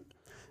the joint?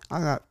 I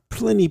got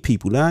plenty of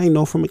people that I ain't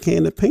know from a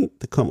can of paint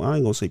to come. I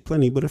ain't gonna say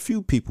plenty, but a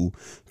few people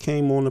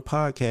came on the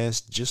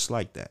podcast just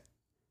like that.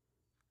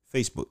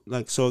 Facebook.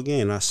 Like, so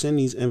again, I send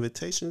these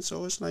invitations,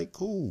 so it's like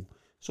cool.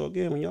 So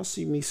again, when y'all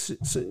see me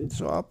sitting,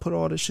 so I put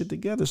all this shit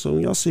together. So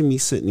when y'all see me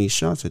sitting these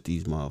shots at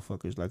these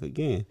motherfuckers, like,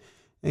 again,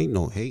 ain't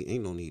no hate,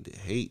 ain't no need to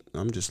hate.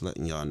 I'm just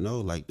letting y'all know,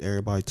 like,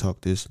 everybody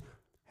talk this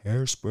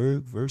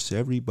Harrisburg versus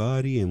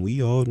everybody, and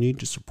we all need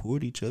to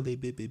support each other.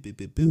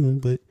 Boom.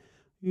 But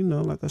you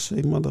know, like I say,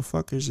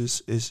 motherfuckers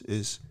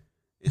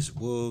is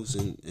wolves,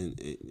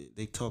 and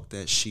they talk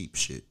that sheep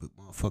shit, but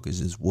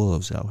motherfuckers is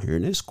wolves out here,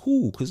 and it's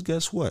cool because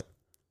guess what?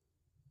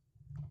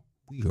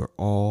 We are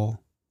all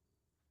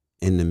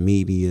in the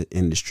media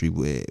industry,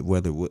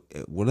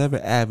 whatever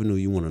avenue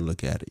you want to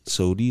look at it.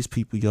 So these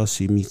people y'all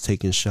see me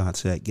taking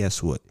shots at,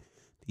 guess what?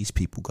 These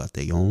people got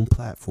their own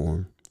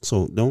platform.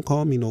 So don't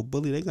call me no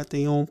bully. They got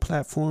their own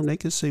platform. They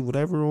can say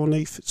whatever on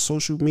their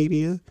social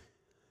media,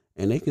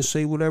 and they can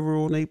say whatever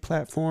on their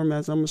platform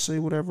as I'm going to say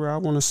whatever I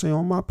want to say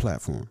on my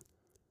platform.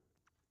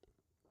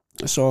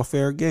 It's all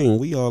fair game.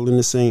 We all in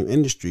the same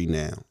industry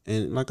now.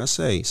 And like I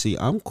say, see,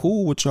 I'm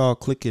cool with y'all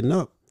clicking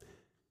up.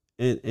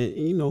 And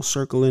you know,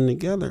 circling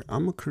together.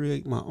 I'm going to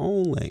create my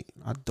own lane.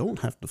 I don't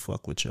have to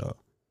fuck with y'all.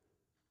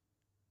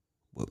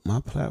 But but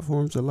my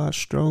platform's a lot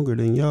stronger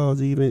than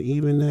y'all's.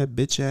 Even that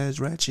bitch ass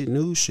ratchet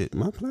news shit.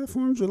 My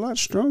platform's a lot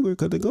stronger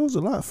because it goes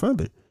a lot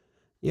further.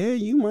 Yeah,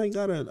 you might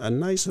got a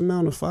nice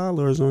amount of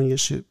followers on your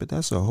shit, but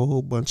that's a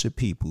whole bunch of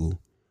people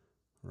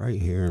right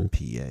here in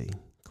PA.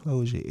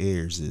 Close your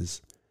ears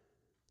is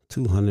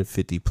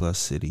 250 plus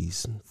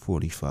cities,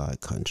 45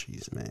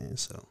 countries, man.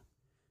 So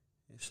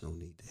there's no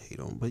need to hate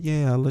on. But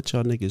yeah, I'll let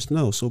y'all niggas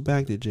know. So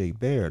back to Jay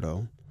Bear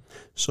though.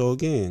 So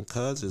again,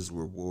 Cuz is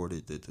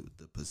rewarded the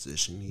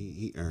position.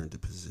 He earned the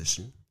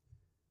position.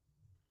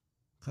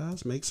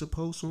 Cuz makes a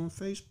post on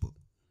Facebook.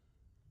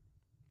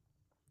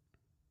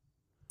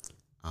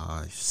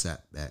 I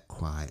sat back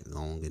quiet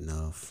long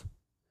enough.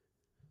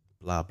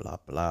 Blah, blah,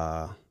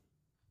 blah.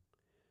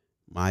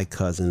 My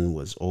cousin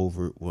was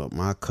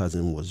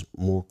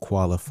more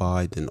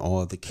qualified than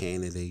all the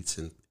candidates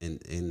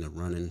in the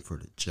running for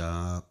the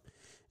job.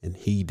 And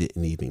he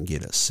didn't even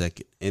get a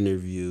second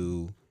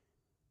interview.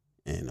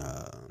 And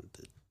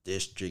the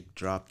district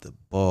dropped the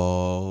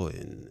ball,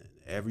 and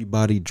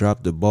everybody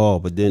dropped the ball.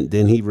 But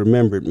then he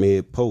remembered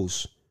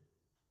mid-post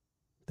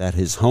that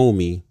his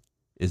homie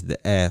is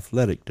the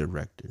athletic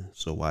director.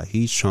 So while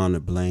he's trying to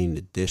blame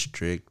the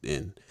district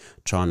and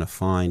trying to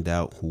find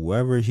out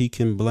whoever he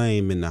can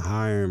blame in the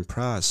hiring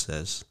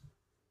process,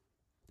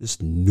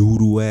 this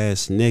noodle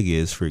ass nigga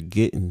is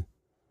forgetting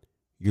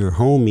your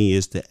homie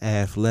is the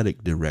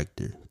athletic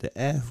director. The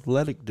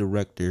athletic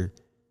director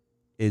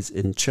is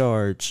in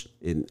charge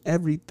in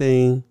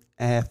everything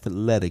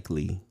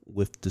athletically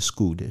with the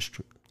school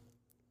district.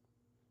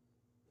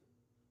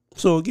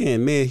 So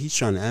again, man,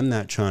 I'm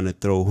not trying to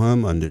throw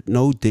him under,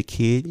 no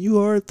dickhead. You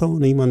are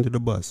throwing him under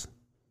the bus.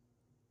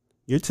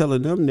 You're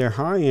telling them their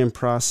hiring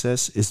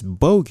process is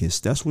bogus.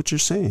 That's what you're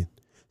saying.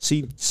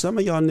 See, some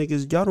of y'all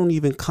niggas, y'all don't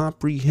even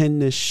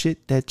comprehend the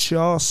shit that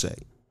y'all say.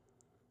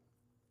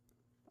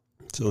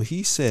 So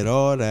he said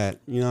all that,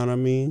 you know what I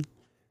mean?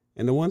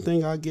 And the one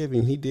thing I give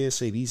him, he did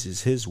say these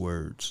is his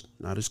words,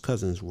 not his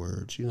cousin's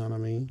words, you know what I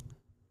mean?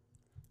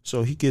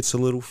 So he gets a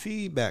little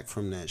feedback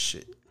from that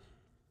shit.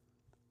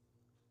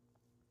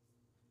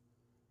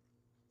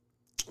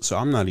 So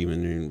I'm not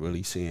even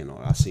really seeing,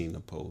 or I seen the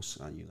post,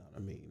 you know what I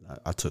mean?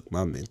 I took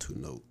my mental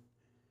note,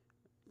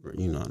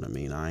 you know what I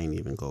mean? I ain't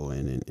even go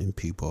in and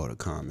peep all the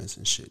comments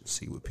and shit and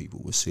see what people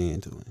were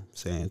saying to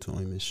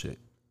him and shit.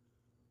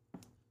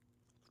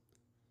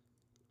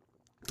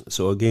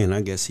 So again,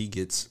 I guess he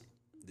gets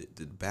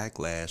the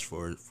backlash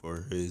for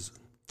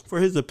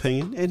his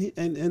opinion,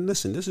 and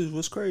listen, this is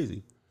what's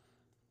crazy.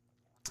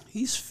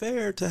 He's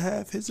fair to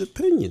have his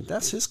opinion.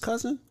 That's his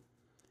cousin.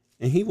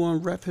 And he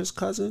want to rep his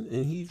cousin,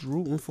 and he's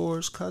rooting for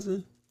his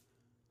cousin.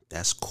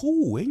 That's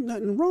cool. Ain't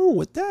nothing wrong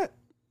with that.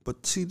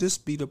 But see, this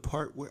be the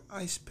part where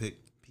Ice Pick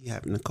be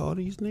having to call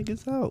these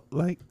niggas out.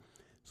 Like,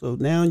 so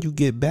now you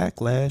get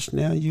backlash.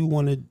 Now you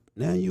want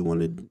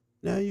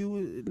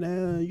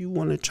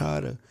to try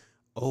to,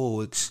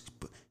 it's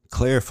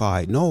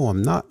clarified. No,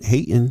 I'm not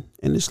hating.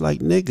 And it's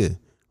like, nigga,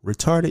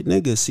 retarded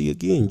nigga. See,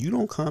 again, you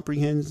don't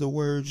comprehend the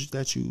words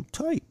that you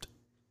typed.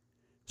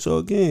 So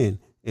again,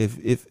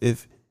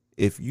 if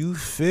you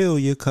feel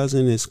your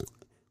cousin is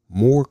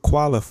more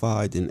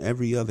qualified than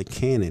every other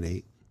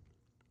candidate,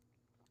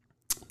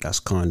 that's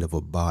kind of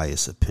a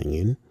biased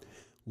opinion.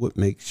 What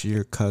makes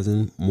your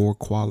cousin more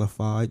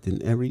qualified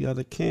than every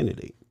other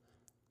candidate?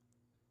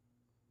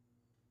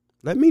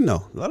 Let me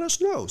know. Let us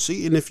know.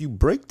 See, and if you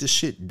break the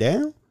shit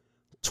down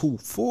to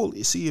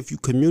fully, see, if you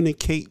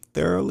communicate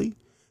thoroughly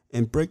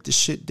and break the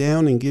shit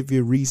down and give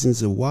your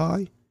reasons of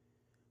why,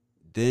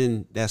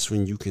 then that's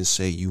when you can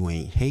say you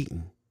ain't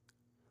hating.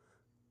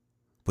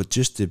 But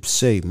just to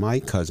say my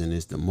cousin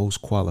is the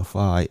most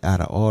qualified out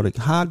of all the,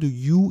 how do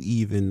you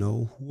even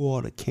know who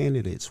all the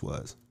candidates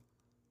was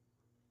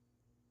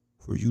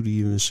for you to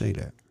even say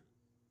that?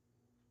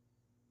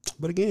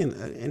 But again,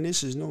 and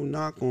this is no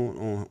knock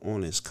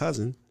on his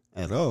cousin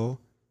at all.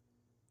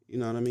 You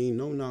know what I mean?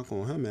 No knock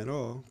on him at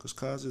all, because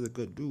Cuz is a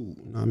good dude.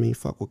 You know what I mean?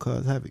 Fuck with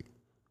Cuz heavy.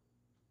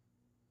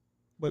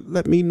 But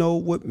let me know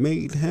what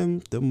made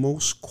him the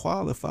most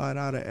qualified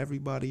out of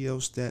everybody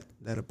else that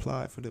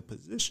applied for the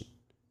position.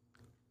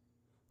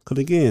 Because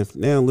again,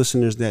 now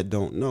listeners that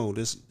don't know,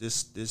 this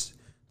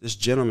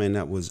gentleman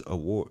that was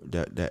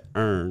that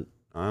earned,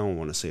 I don't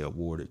want to say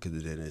awarded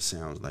because then it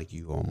sounds like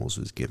you almost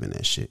was given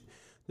that shit.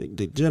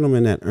 The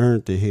gentleman that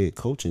earned the head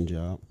coaching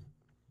job,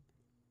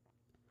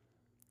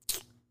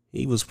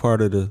 he was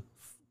part of the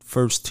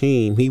first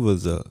team. He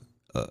was he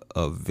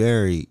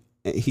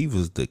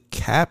was the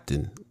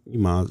captain.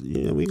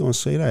 We're gonna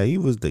say that he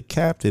was the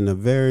captain, a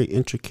very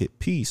intricate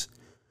piece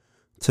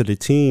to the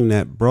team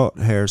that brought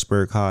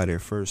Harrisburg High their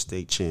first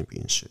state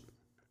championship.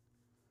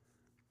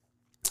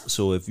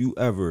 So if you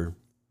ever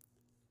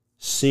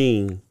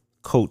seen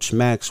Coach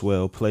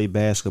Maxwell play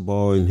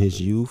basketball in his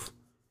youth,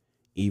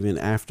 even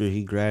after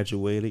he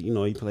graduated,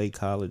 he played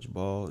college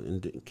ball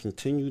and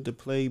continued to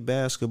play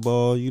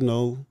basketball,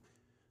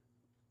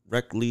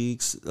 rec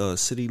leagues,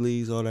 city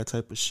leagues, all that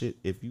type of shit.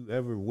 If you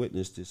ever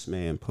witnessed this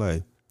man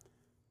play,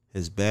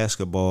 his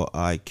basketball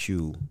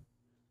IQ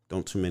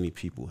don't too many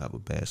people have a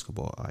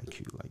basketball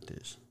IQ like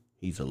this.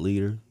 He's a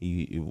leader.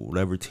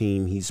 Whatever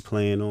team he's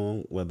playing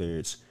on, whether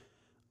it's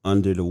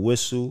under the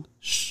whistle,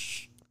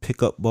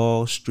 pickup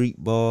ball, street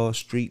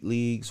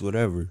leagues,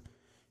 whatever,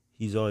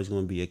 he's always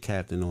going to be a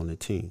captain on the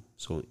team.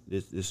 So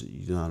this,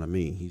 you know what I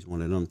mean? He's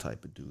one of them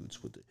type of dudes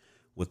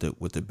with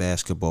the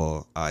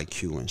basketball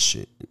IQ and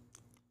shit.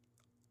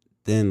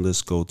 Then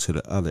let's go to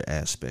the other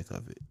aspect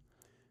of it.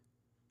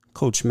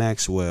 Coach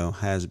Maxwell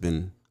has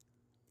been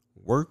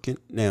working.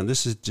 Now,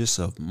 this is just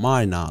of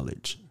my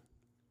knowledge.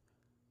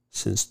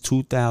 Since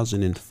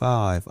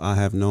 2005, I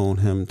have known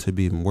him to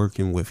be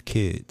working with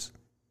kids.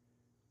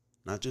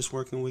 Not just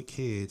working with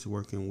kids,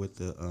 working with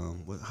the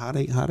how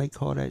they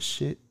call that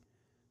shit?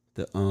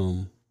 The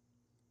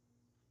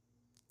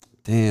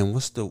damn,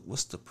 what's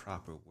the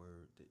proper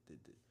word?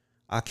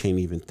 I can't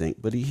even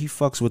think. But he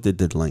fucks with the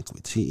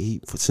delinquents.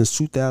 He since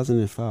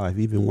 2005,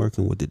 he's been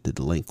working with the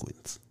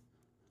delinquents.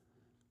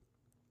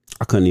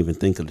 I couldn't even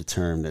think of the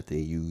term that they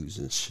use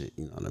and shit,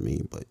 you know what I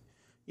mean? But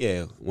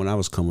yeah, when I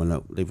was coming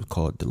up, they were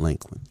called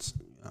delinquents,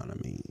 you know what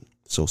I mean?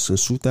 So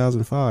since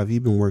 2005, he's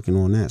been working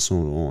on that. So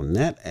on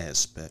that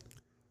aspect,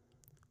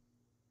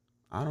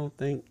 I don't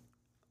think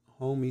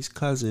homie's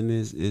cousin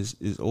is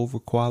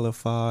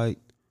overqualified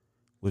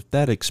with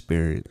that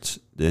experience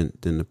than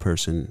the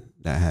person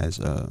that has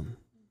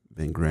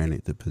been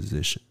granted the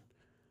position.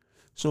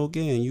 So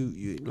again,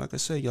 you like I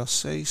said, y'all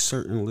say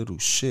certain little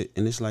shit,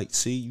 and it's like,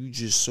 see, you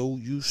just so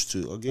used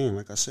to, again,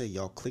 like I said,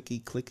 y'all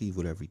clicky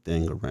with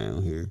everything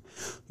around here.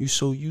 You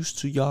so used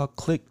to y'all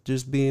click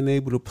just being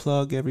able to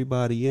plug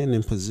everybody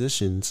in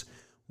positions,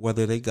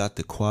 whether they got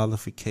the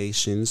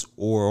qualifications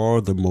or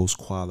are the most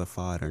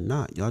qualified or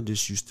not. Y'all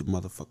just used to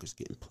motherfuckers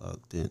getting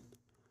plugged in.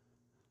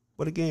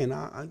 But again,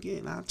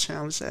 I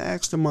challenge to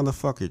ask the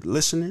motherfucker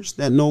listeners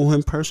that know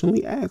him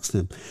personally, ask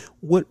him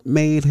what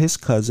made his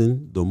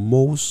cousin the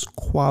most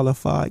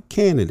qualified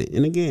candidate.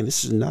 And again,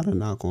 this is not a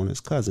knock on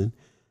his cousin,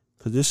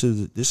 because this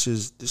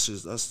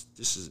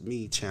is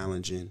me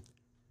challenging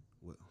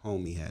what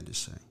homie had to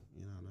say.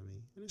 You know what I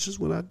mean? And this is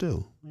what I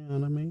do. You know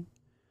what I mean?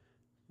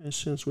 And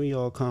since we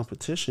all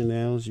competition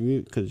now,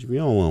 because if you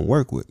don't want to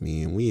work with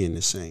me and we in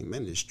the same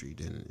industry,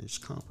 then it's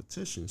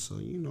competition. So,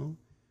 you know,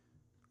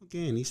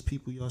 again, these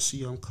people y'all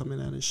see I'm coming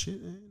at and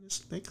shit, man,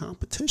 they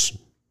competition.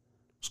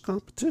 It's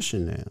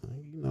competition now.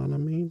 You know what I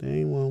mean? They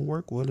ain't want to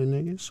work with a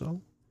nigga, so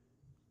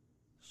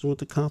that's what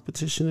the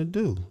competition to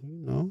do.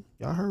 You know,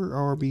 y'all heard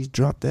Arby's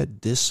drop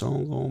that diss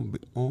song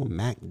on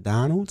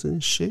McDonald's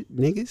and shit,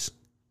 niggas.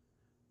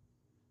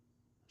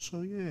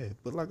 So yeah,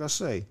 but like I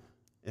say,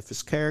 if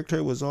his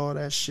character was all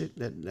that shit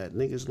that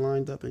niggas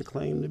lined up and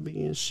claimed to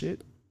be and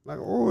shit, like,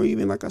 or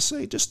even like I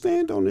say, just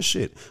stand on the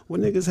shit.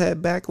 When niggas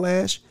had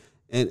backlash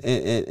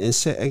and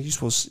said, hey, you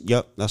supposed to,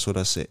 yep, that's what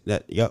I said.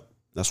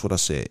 That's what I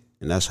said.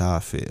 And that's how I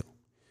feel.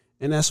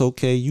 And that's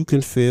okay. You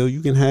can feel,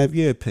 you can have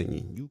your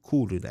opinion. You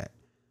cool to that.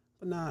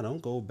 But nah,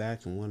 don't go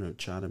back and want to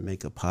try to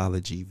make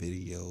apology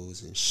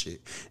videos and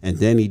shit. And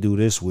then he do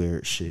this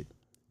weird shit.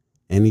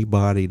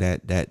 Anybody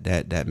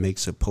that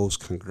makes a post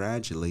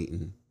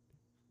congratulating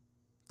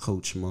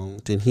Coach Mo,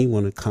 then he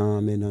want to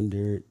comment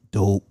under it,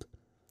 dope,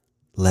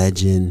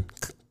 legend,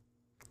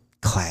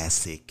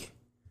 classic,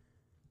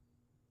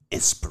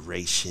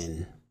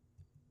 inspiration,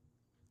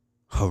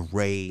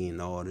 hooray,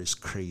 and all this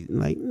crazy.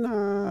 Like,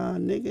 nah,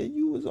 nigga,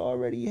 you was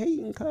already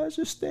hating, cause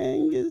you're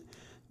staying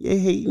your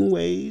hating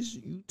ways.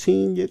 You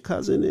team your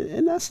cousin,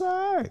 and that's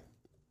all right.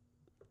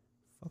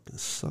 Fucking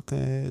sucker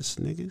ass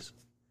niggas.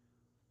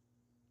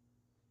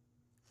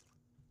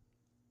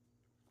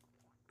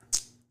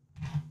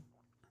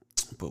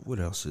 But what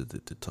else is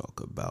it to talk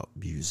about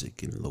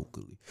music and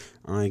locally?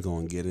 I ain't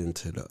gonna get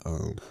into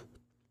the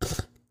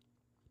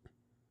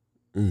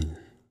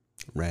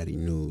ratty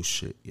news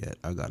shit yet.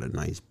 I got a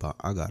nice bomb.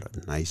 I got a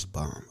nice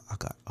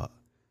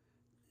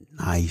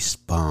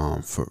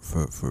bomb for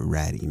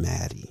Ratty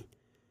Matty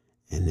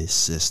and his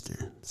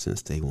sister,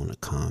 since they want to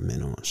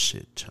comment on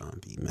shit, trying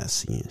to be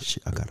messy and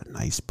shit. I got a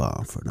nice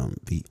bomb for them.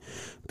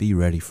 Be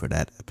ready for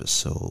that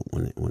episode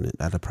when it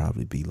that'll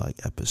probably be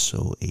like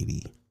episode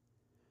 80.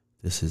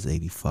 This is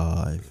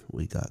 85.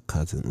 We got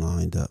Cousin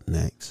lined up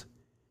next.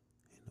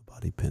 Ain't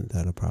nobody pinned.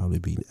 That'll probably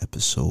be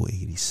episode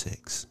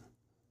 86.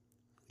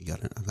 I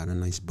got a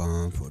nice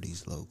bomb for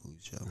these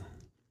locals, yo.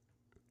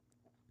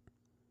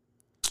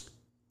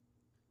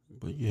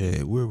 But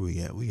yeah, where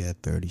we at? We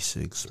at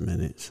 36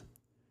 minutes.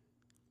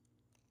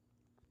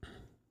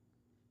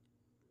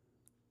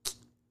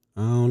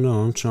 I don't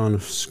know. I'm trying to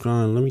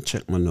scroll. Let me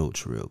check my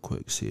notes real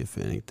quick. See if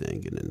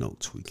anything in the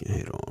notes we can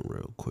hit on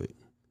real quick.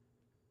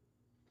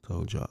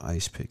 Told y'all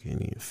ice pick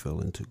ain't even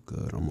feeling too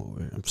good.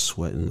 I'm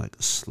sweating like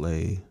a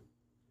slave,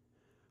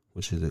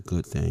 which is a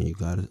good thing. You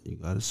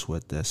gotta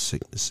sweat that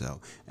sickness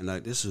out. And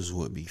like, this is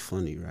what be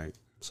funny, right?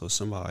 So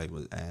somebody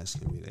was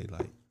asking me, they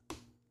like,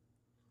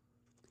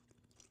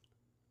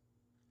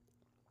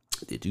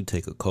 did you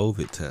take a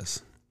COVID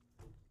test?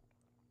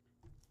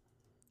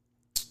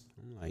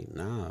 I'm like,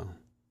 nah.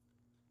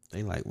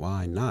 They like,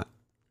 why not?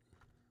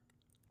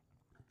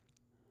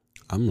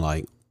 I'm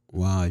like,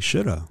 why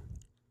should I?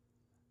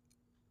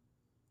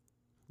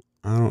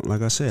 I don't,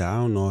 like I said, I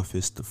don't know if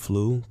it's the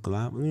flu. You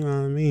know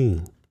what I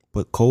mean?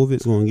 But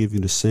COVID's going to give you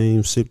the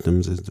same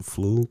symptoms as the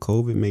flu.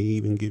 COVID may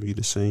even give you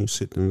the same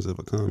symptoms of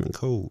a common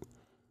cold.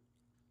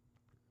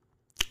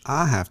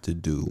 I have to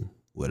do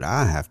what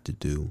I have to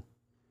do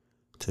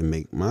to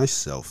make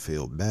myself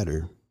feel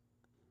better,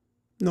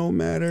 no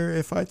matter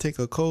if I take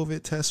a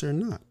COVID test or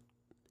not.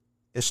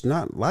 It's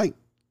not like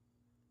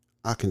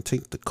I can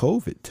take the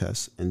COVID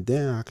test and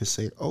then I can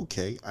say,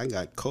 okay, I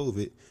got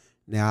COVID.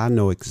 Now I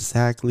know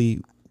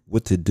exactly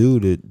what to do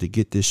to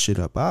get this shit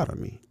up out of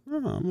me. No,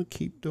 I'm gonna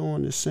keep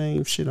doing the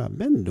same shit I've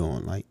been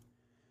doing. Like,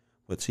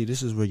 but see,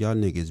 this is where y'all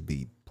niggas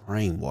be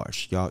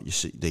brainwashed. Y'all, you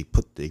see, they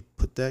put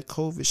that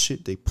COVID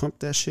shit, they pump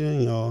that shit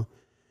in y'all.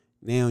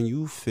 Now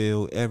you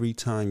feel every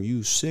time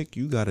you sick,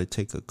 you gotta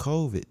take a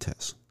COVID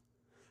test.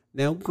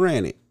 Now,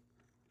 granted,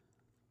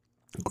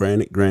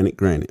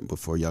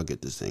 before y'all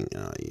get this thing,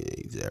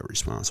 he's that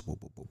responsible.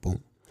 Boom, boom,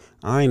 boom.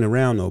 I ain't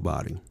around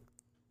nobody.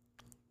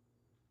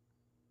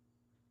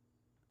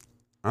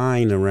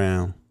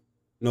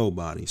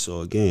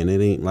 So again,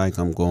 it ain't like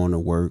I'm going to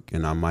work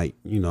and I might,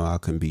 I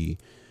can be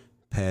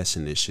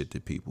passing this shit to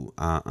people.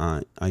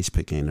 Ice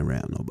Pick ain't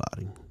around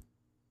nobody.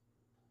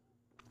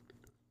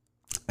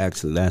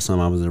 Actually, last time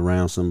I was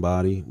around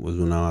somebody was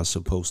when I was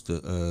supposed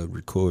to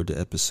record the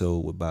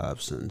episode with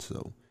Bobson.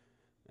 So,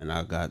 and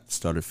I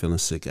started feeling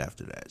sick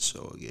after that.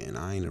 So again,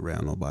 I ain't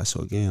around nobody.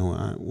 So again,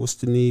 what's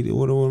the need?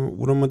 What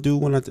am I gonna do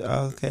when I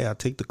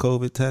take the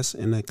COVID test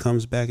and it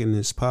comes back and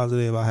it's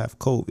positive I have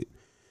COVID?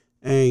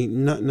 Ain't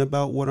nothing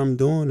about what I'm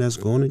doing that's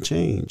going to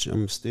change.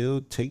 I'm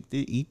still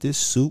eat this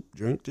soup,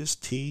 drink this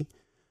tea,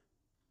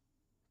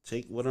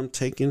 take what I'm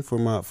taking for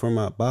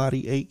my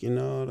body ache and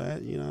all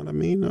that. You know what I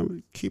mean? I'm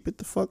gonna keep it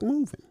the fuck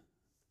moving.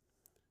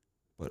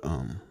 But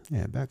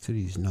yeah, back to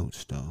these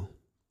notes though.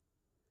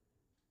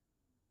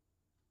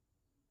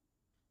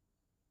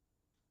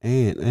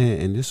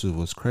 And this is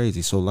what's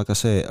crazy. So like I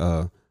said,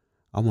 I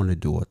want to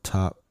do a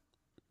top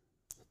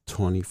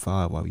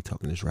 25 while we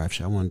talking this rap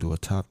shit. I want to do a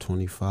top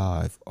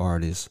 25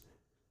 artists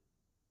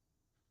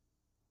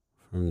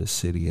from the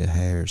city of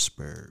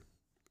Harrisburg.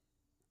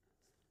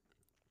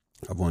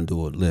 I want to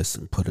do a list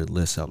and put a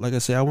list out. Like I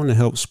said, I want to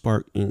help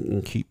spark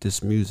and keep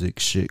this music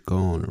shit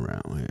going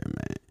around here,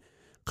 man.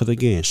 Because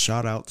again,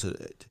 shout out to,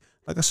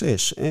 like I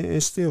said,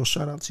 and still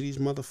shout out to these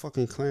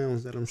motherfucking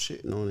clowns that I'm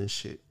shitting on and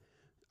shit.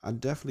 I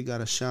definitely got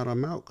to shout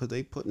them out because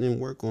they putting in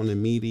work on the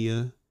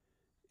media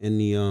and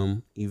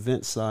the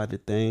event side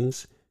of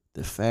things.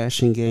 The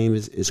fashion game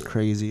is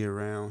crazy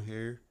around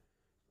here.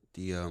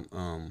 The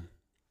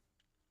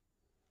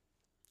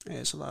yeah,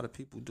 it's a lot of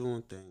people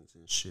doing things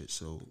and shit.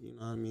 So you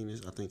know what I mean.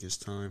 I think it's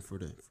time for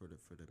the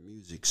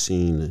music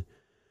scene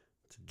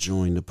to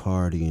join the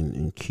party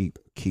and keep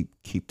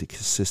the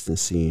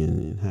consistency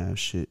and have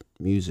shit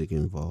music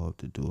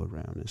involved to do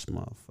around this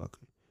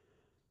motherfucker.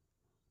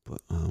 But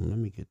let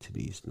me get to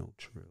these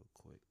notes real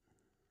quick.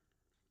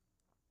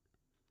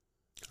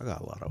 I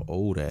got a lot of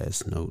old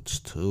ass notes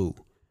too.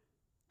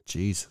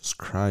 Jesus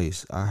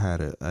Christ.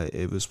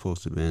 It was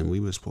supposed to be,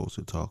 we were supposed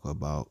to talk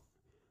about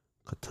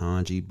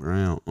Ketanji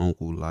Brown,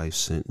 uncle life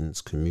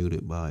sentence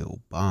commuted by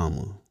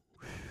Obama.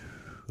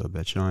 I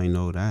bet y'all ain't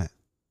know that.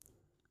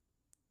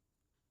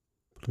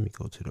 Let me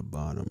go to the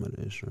bottom of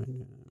this right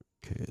now.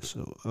 Okay,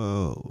 so,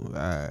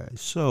 alright.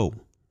 So,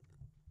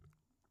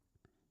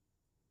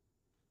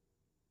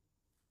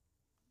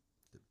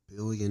 the $1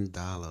 billion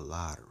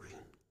lottery.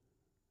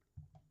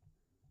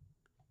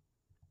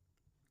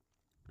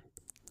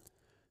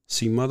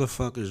 See,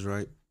 motherfuckers,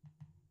 right?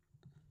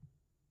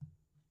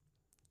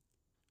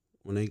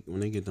 When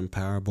they get them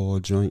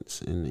Powerball joints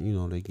and,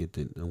 they get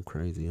them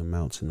crazy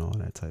amounts and all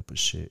that type of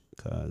shit.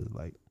 Cause,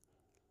 like,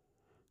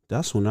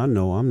 that's when I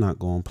know I'm not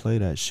going to play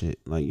that shit.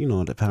 Like,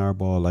 the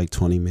Powerball, like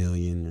 20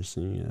 million or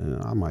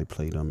something. I might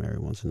play them every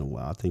once in a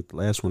while. I think the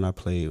last one I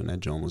played when that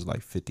joint was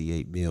like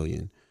 58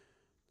 million.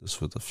 This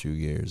was a few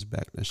years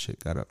back. That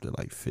shit got up to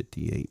like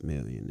 58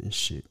 million and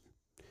shit.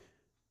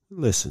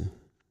 Listen.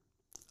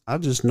 I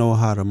just know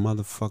how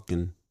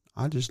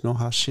I just know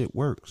how shit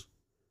works.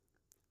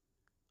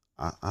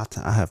 I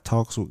have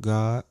talks with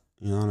God,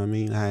 you know what I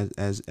mean?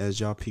 As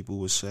y'all people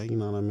would say, you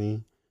know what I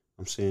mean?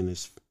 I'm saying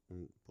this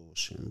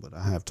bullshit, but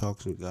I have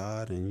talks with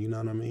God, and you know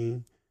what I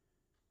mean?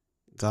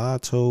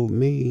 God told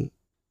me,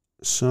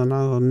 son,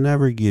 I'll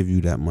never give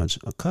you that much.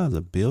 Cause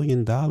 $1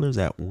 billion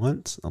at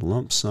once, a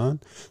lump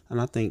sum.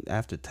 And I think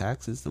after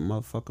taxes, the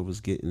motherfucker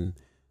was getting,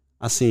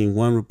 I seen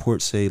one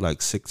report say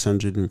like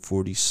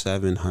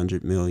 647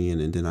 million,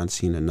 and then I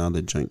seen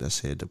another joint that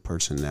said the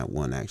person that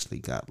won actually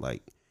got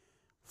like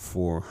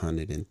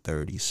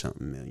 430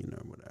 something million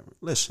or whatever.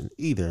 Listen,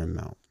 either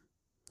amount.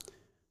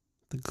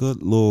 The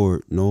good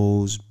Lord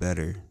knows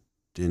better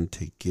than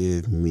to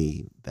give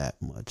me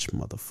that much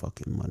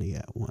motherfucking money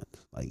at once.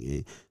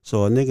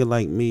 So a nigga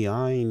like me,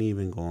 I ain't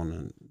even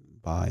gonna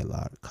buy a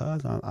lot,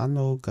 cause I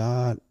know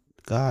God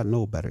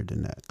know better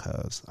than that,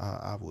 cause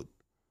I would.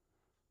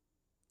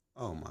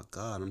 Oh my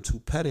God, I'm too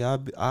petty. I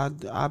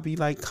be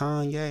like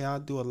Kanye. I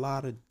do a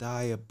lot of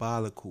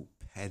diabolical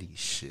petty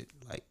shit.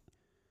 Like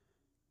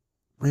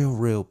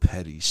Real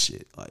petty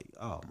shit. Like,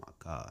 oh my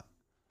God.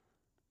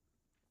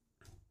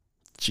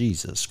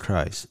 Jesus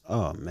Christ.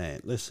 Oh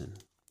man, listen.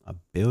 A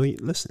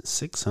billion, listen,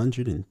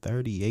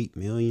 638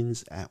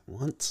 millions at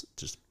once.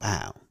 Just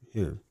bow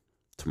here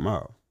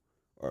tomorrow.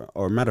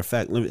 Or matter of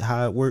fact,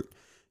 how it worked.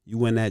 You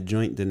win that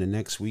joint, then the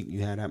next week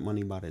you had that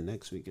money by the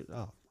next week. Oh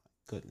my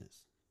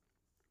goodness.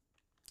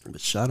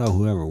 But shout out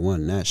whoever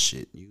won that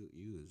shit. You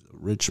is a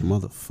rich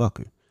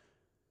motherfucker.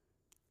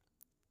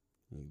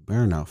 You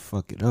better not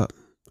fuck it up.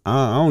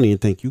 I don't even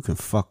think you can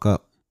fuck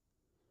up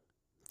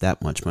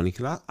that much money.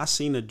 Cause I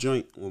seen a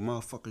joint where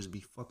motherfuckers be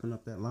fucking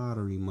up that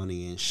lottery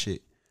money and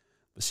shit.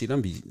 But see,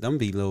 them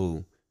be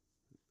little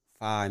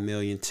 5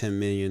 million, 10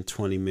 million,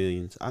 20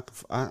 million.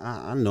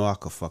 I know I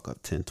could fuck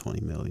up 10, 20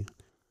 million.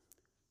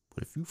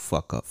 But if you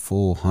fuck up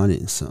 400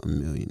 and something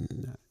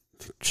million,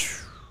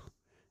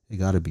 it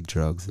gotta be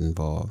drugs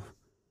involved.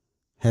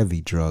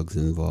 Heavy drugs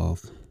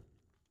involved.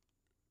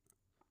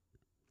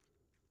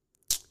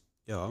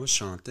 Yo, I was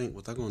trying to think,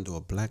 was I gonna do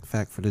a black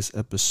fact for this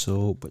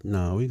episode? But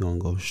no, we gonna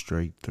go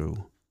straight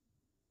through.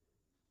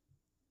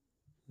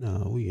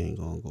 No, we ain't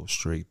gonna go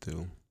straight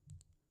through.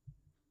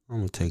 I'm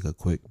gonna take a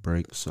quick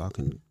break so I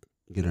can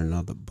get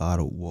another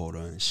bottled water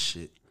and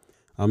shit.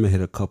 I'm gonna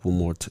hit a couple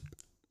more.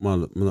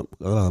 Rewind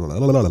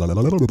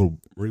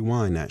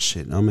that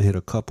shit. I'm gonna hit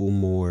a couple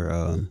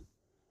more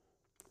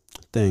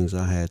things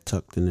I had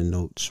tucked in the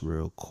notes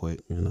real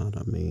quick. You know what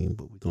I mean?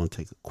 But we're gonna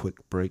take a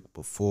quick break.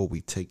 Before we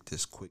take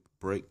this quick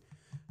break,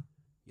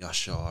 y'all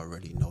should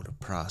already know the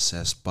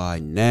process by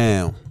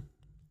now.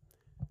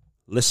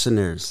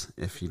 Listeners,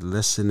 if you're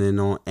listening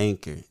on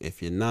Anchor,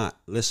 if you're not,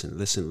 listen.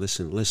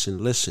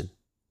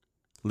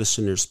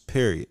 Listeners,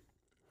 period.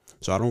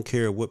 So I don't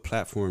care what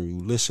platform you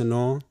listen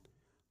on,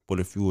 but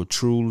if you're a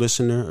true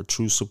listener, a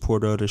true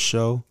supporter of the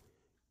show,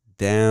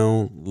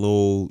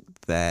 download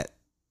that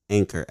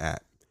Anchor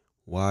app.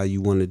 Why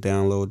you want to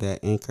download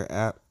that Anchor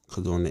app?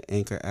 Because on the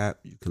Anchor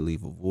app, you can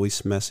leave a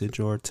voice message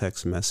or a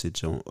text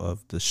message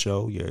of the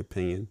show, your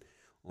opinion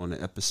on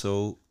the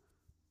episode.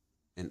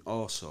 And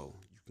also,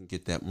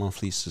 get that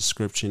monthly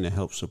subscription to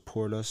help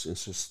support us and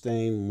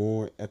sustain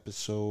more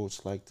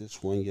episodes like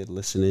this one you're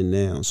listening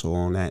now. So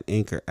on that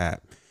Anchor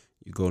app,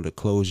 you go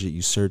to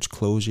you search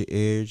Close Your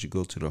Ears, you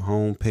go to the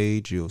home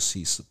page, you'll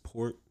see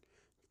support.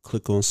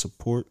 Click on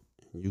support.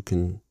 You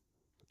can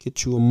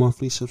get you a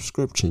monthly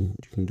subscription.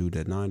 You can do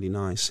that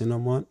 99 cents a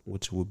month,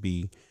 which will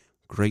be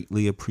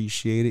greatly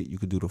appreciated. You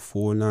could do the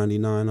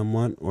 $4.99 a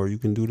month, or you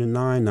can do the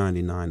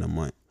 $9.99 a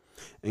month.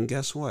 And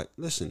guess what?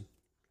 Listen,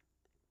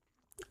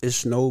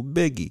 it's no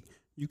biggie.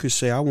 You could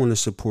say, I want to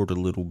support a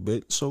little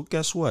bit. So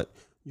guess what?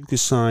 You can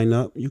sign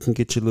up. You can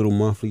get your little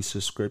monthly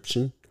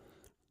subscription.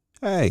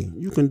 Hey,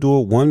 you can do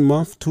it 1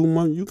 month, 2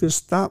 months. You can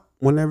stop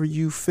whenever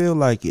you feel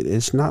like it.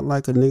 It's not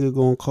like a nigga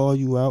gonna call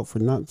you out for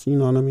not, you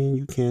know what I mean?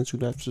 You cancel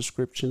that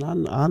subscription.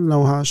 I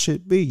know how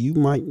shit be. You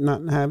might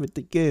not have it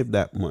to give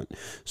that month.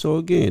 So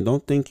again,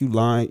 don't think you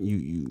lying.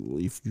 You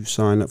if you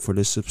sign up for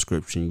this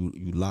subscription,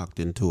 you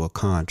locked into a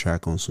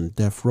contract on some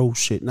death row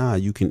shit. Nah,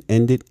 you can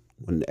end it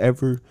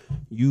whenever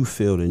you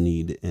feel the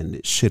need to end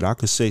it. Shit, I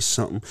could say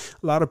something.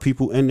 A lot of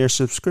people end their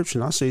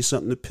subscription. I say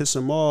something to piss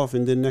them off,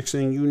 and then next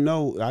thing you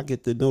know, I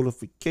get the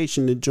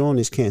notification the joint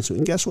is canceled.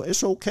 And guess what?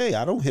 It's okay.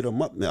 I don't hit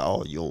them up now.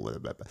 Oh, yo,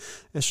 whatever.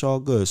 It's all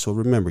good. So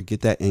remember,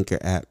 get that Anchor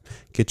app.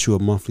 Get you a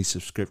monthly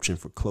subscription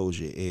for Close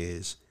Your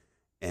Ears.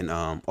 And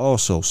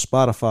also,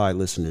 Spotify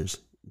listeners,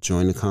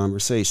 join the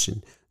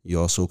conversation.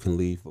 You also can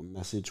leave a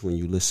message when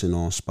you listen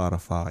on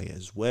Spotify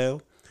as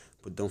well.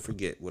 But don't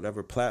forget,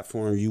 whatever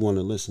platform you want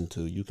to listen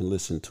to, you can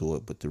listen to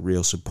it. But the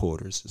real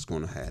supporters is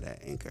going to have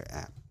that Anchor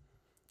app.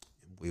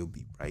 And we'll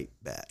be right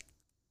back.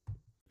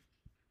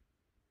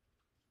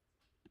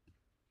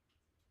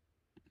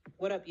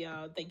 What up,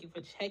 y'all? Thank you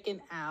for checking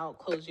out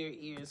Close Your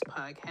Ears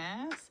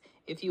podcast.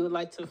 If you would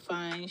like to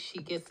find She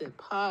Gets It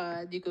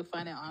Pod, you can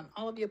find it on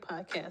all of your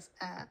podcast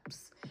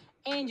apps.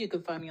 And you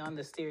can find me on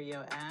the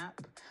Stereo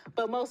app.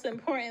 But most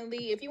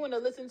importantly, if you want to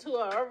listen to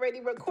an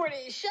already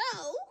recorded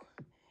show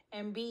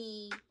and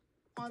be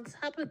on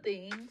top of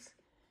things,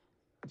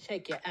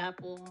 check your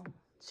Apple,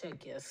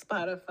 check your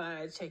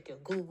Spotify, check your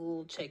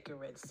Google, check your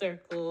Red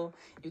Circle.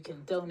 You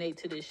can donate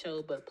to the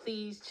show, but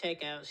please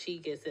check out She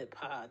Gets It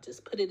Pod.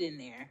 Just put it in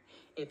there.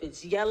 If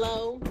it's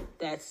yellow,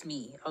 that's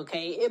me,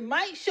 okay? It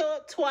might show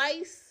up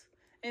twice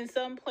in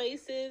some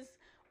places,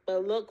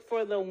 but look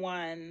for the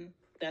one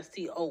that's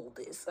the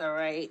oldest, all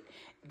right?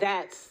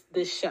 That's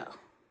the show.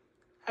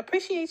 I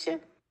appreciate you.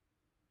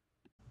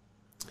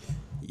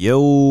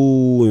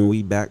 Yo, and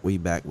we back.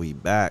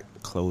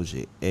 Close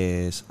Your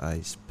Ears,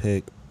 Ice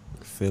Pick.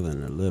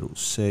 Feeling a little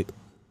sick,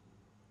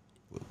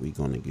 but we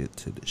gonna get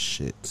to the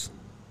shits.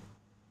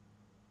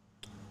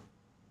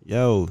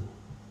 Yo,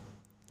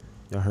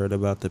 y'all heard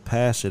about the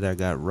pastor that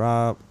got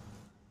robbed,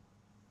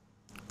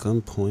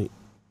 gunpoint,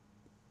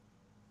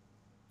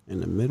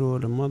 in the middle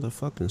of the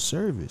motherfucking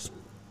service?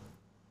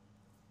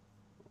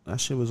 That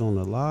shit was on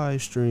the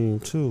live stream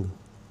too.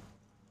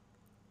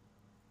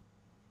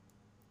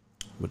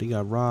 But he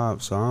got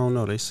robbed, so I don't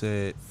know. They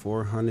said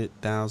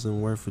 400,000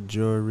 worth of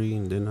jewelry,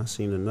 and then I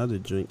seen another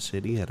joint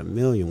said he had $1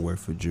 million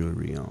worth of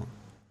jewelry on.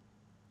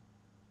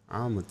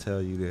 I'm gonna tell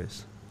you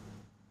this,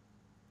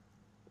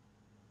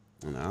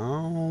 and I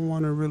don't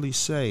want to really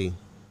say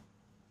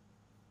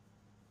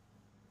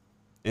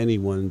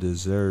anyone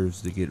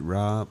deserves to get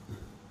robbed.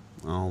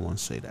 I don't want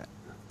to say that.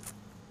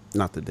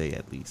 Not today,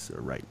 at least,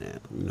 or right now.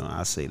 You know,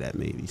 I say that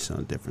maybe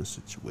some different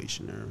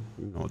situation or,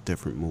 you know, a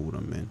different mood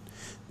I'm in.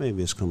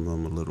 Maybe it's because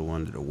I'm a little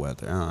under the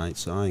weather. All right,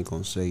 so I ain't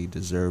going to say you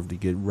deserve to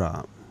get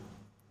robbed.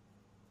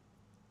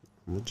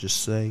 I'm going to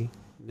just say,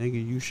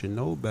 nigga, you should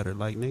know better.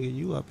 Like, nigga,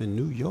 you up in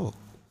New York.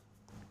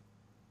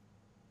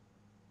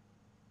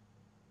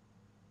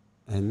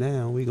 And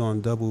now we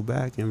going to double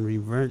back and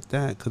revert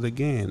that. Because,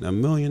 again, $1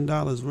 million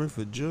worth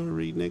of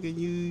jewelry, nigga,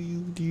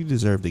 you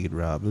deserve to get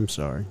robbed. I'm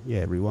sorry.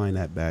 Yeah, rewind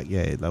that back.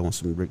 Yeah, I want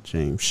some Rick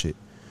James shit.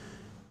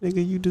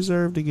 Nigga, you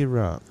deserve to get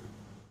robbed.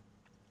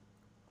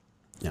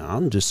 Now,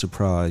 I'm just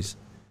surprised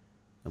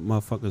that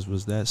motherfuckers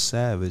was that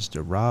savage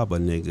to rob a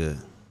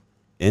nigga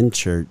in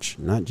church.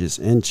 Not just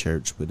in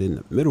church, but in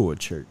the middle of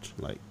church.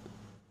 Like,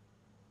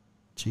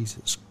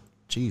 Jesus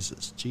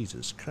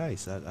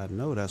Christ. I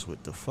know that's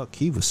what the fuck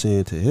he was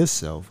saying to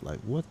himself. Like,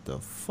 what the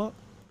fuck?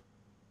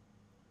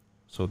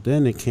 So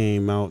then it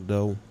came out,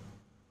 though,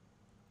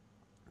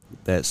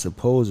 that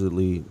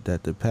supposedly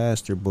that the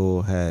pastor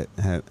bull had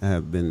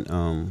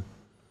been,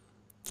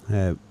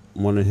 had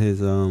one of his,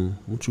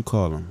 what you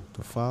call them?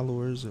 The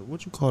followers?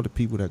 What you call the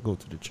people that go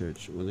to the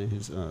church? One of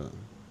his, I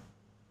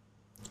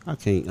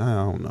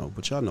don't know,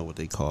 but y'all know what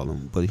they call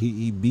them. But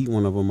he beat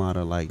one of them out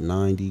of like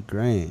 90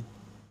 grand.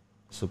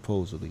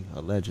 Supposedly,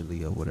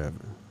 allegedly, or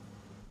whatever.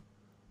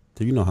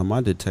 So you know how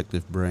my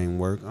detective brain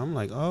work. I'm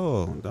like,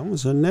 oh, that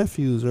was her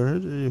nephews or her,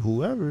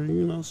 whoever,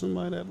 you know,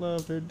 somebody that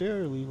loved her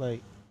dearly.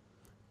 Like,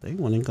 they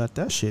went and got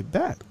that shit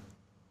back.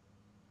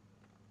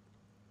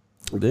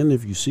 Then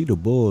if you see the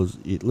bulls,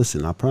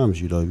 listen, I promise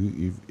you though,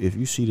 if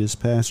you see this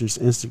pastor's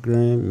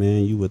Instagram,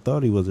 man, you would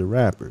thought he was a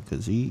rapper,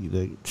 because he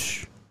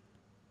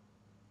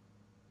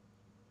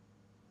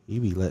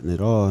be letting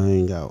it all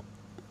hang out.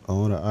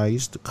 All the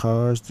ice, the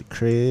cars, the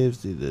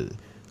cribs.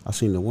 I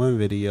seen the one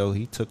video.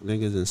 He took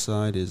niggas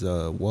inside his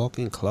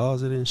walk-in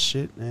closet and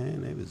shit,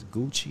 man. It was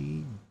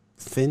Gucci,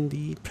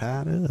 Fendi,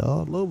 Prada,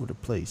 all over the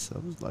place. I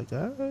was like,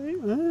 all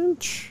right, man.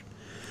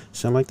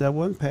 Sound like that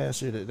one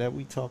pastor that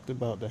we talked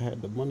about that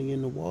had the money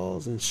in the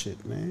walls and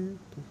shit, man.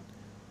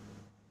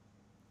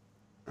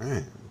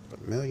 Man,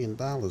 $1 million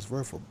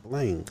worth of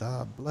bling.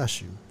 God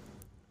bless you.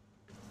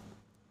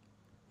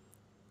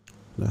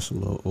 That's a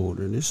little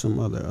older. There's some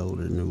other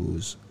older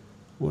news.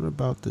 What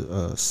about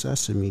the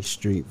Sesame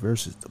Street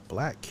versus the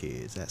Black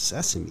Kids at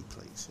Sesame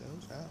Place?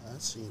 I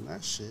seen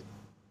that shit.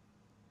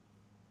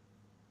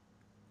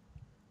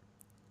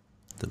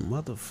 The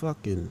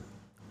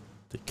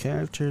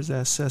characters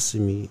at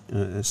Sesame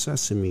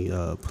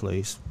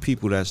Place,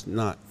 people that's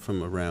not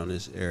from around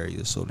this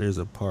area. So there's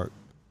a park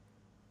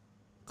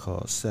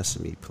called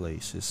Sesame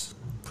Place. It's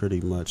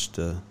pretty much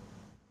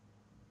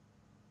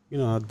you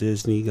know how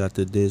Disney got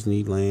the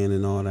Disneyland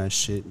and all that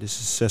shit? This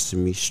is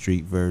Sesame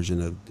Street version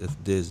of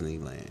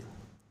Disneyland.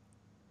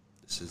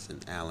 This is in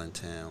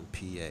Allentown,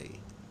 PA.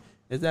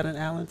 Is that in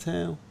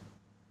Allentown?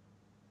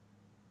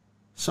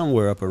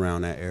 Somewhere up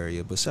around that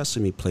area, but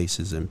Sesame Place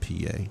is in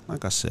PA.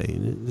 Like I say,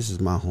 this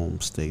is my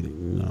home state, you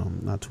know,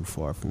 not too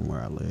far from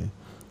where I live.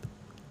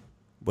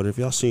 But if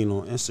y'all seen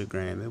on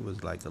Instagram, it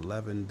was like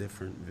 11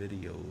 different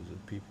videos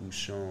of people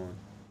showing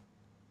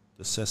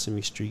the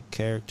Sesame Street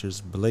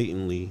characters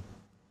blatantly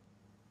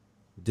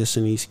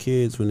dissing these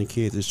kids when the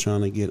kids is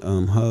trying to get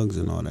hugs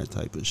and all that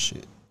type of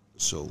shit.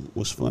 So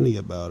what's funny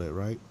about it,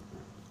 right?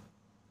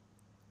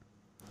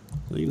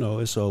 You know,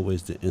 it's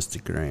always the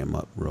Instagram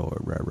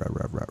uproar,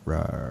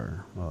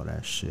 all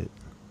that shit.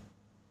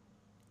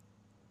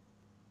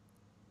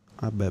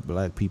 I bet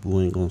black people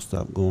ain't gonna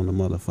stop going to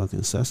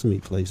motherfucking Sesame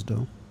Place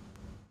though.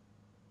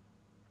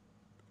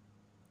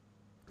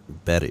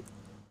 Bet it.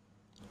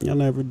 Y'all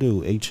never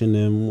do.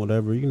 H&M,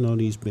 whatever, you know,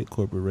 these big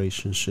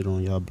corporations shit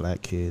on y'all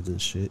black kids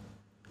and shit.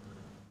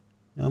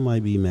 Y'all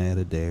might be mad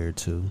a day or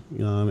two. You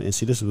know what I mean? And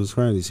see, this is what's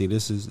crazy. See,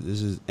 this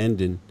is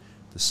ending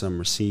the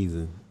summer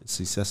season.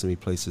 See, Sesame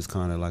Place is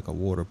kind of like a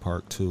water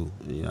park too.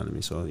 You know what I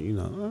mean? So, you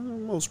know,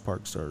 most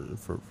parks are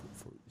for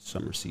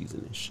summer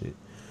season and shit.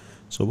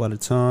 So by the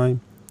time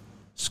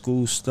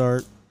schools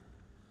start,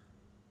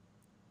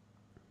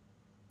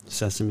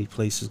 Sesame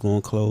Place is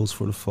going to close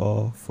for the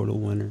fall, for the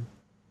winter.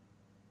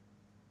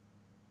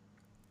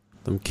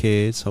 Them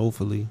kids,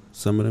 hopefully,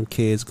 some of them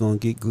kids gonna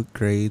get good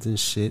grades and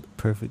shit,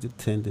 perfect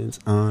attendance,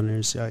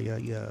 honors,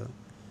 did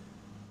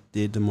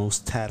the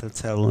most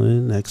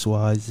tattletelling,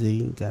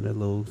 XYZ, got a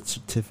little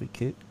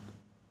certificate.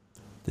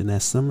 Then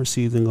that summer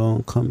season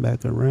gonna come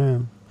back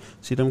around.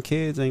 See, them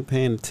kids ain't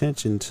paying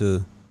attention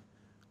to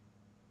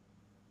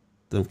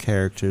them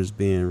characters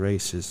being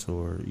racist,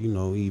 or, you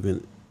know,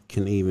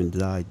 can even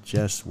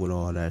digest what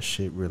all that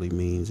shit really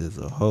means as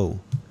a whole.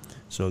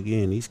 So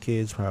again, these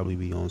kids probably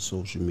be on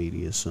social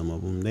media. Some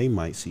of them, they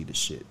might see the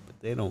shit, but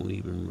they don't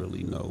even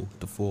really know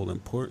the full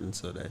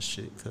importance of that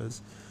shit,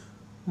 because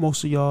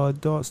most of y'all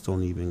adults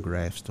don't even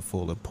grasp the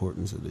full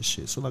importance of this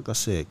shit. So like I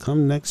said,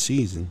 come next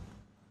season,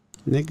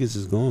 niggas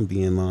is gonna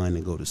be in line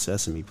to go to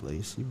Sesame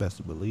Place. You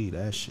best believe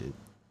that shit.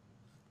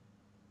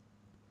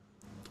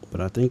 But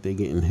I think they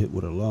getting hit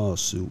with a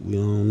lawsuit. We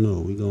don't know.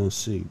 We gonna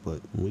see.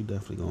 But we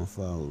definitely gonna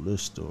follow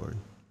this story.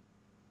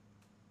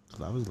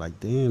 Cause I was like,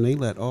 damn, they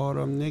let all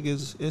them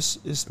niggas.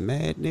 It's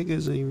mad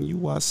niggas. And you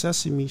watch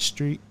Sesame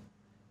Street,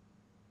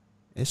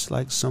 it's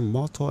like some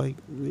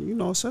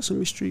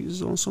Sesame Street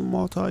is on some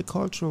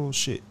multicultural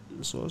shit.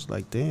 So it's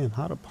like, damn,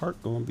 how the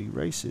park gonna be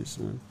racist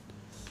when,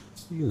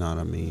 you know what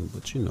I mean?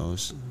 But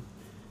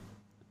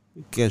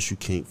I guess you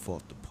can't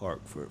fault the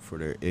park for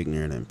their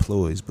ignorant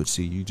employees. But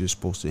see, you just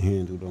supposed to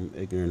handle them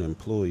ignorant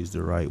employees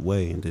the right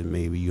way, and then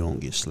maybe you don't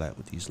get slapped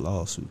with these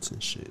lawsuits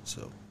and shit.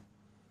 So,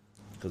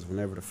 because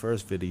whenever the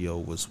first video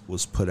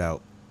was put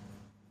out,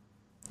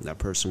 that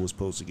person was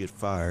supposed to get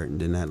fired, and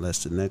then that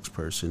lets the next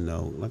person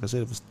know. Like I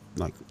said, it was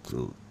like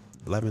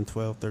 11,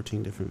 12,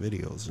 13 different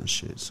videos and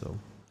shit. So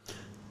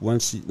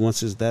once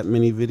it's that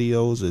many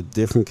videos of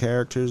different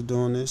characters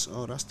doing this,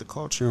 oh, that's the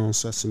culture on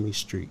Sesame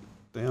Street.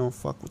 They don't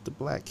fuck with the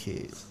black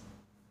kids.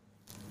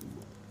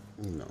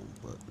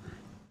 But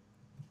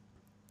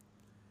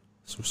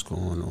that's what's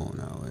going on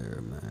out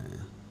here,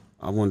 man.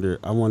 I wonder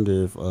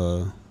if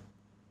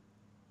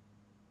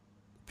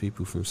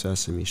people from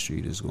Sesame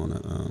Street is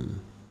gonna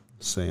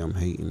say I'm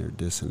hating or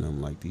dissing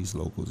them like these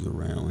locals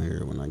around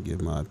here when I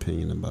give my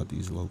opinion about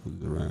these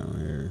locals around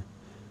here.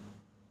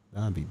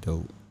 That'd be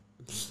dope.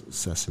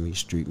 Sesame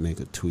Street make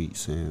a tweet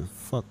saying,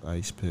 fuck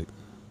Ice Pick.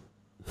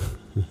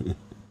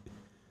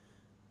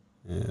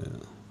 Yeah.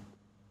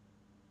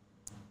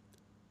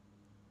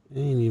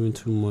 Ain't even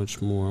too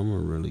much more. I'm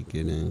gonna really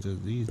get into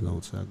these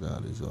notes I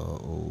got is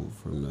all old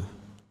from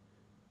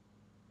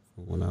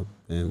when I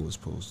was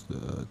supposed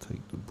to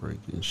take the break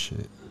and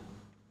shit.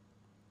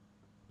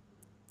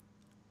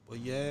 But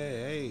yeah,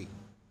 hey,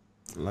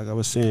 like I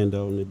was saying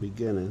though in the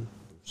beginning,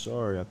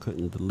 sorry I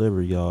couldn't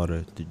deliver y'all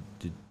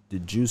the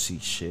juicy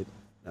shit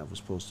that was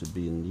supposed to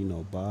be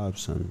in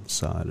Bob's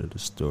side of the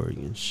story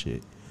and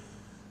shit.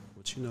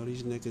 But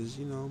these niggas,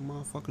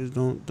 motherfuckers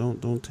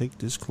don't take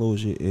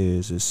Disclosure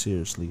Ears as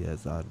seriously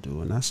as I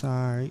do, and that's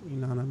alright. You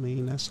know what I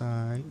mean? That's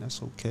alright.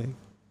 That's okay.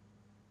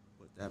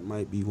 But that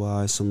might be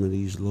why some of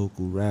these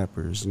local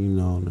rappers,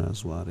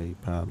 that's why they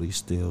probably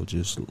still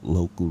just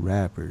local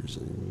rappers,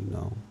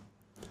 and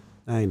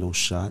that ain't no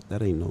shot,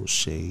 that ain't no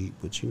shade.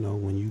 But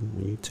when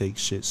you take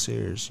shit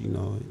serious,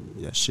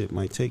 that shit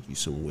might take you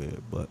somewhere.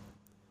 But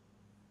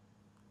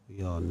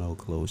we all know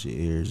Close Your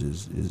Ears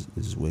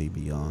is way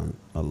beyond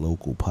a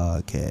local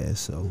podcast.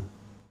 So,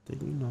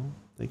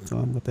 they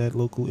come with that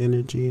local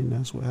energy, and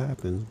that's what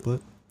happens.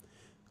 But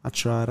I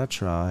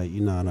tried,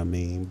 you know what I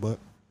mean? But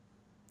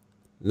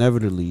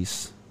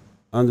nevertheless,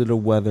 under the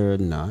weather or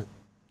not,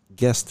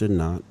 guest or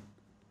not,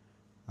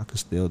 I can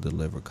still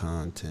deliver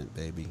content,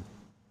 baby.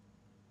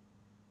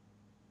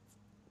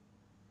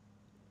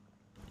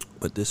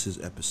 But this is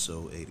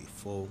episode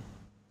 84.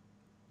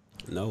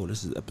 No,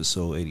 this is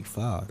episode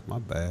 85. My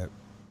bad.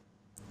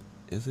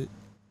 Is it?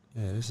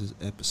 Yeah, this is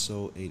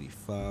episode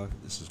 85.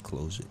 This is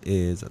Close Your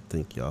Ears. I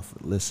thank y'all for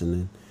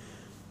listening.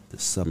 The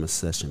summer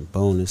session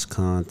bonus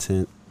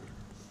content.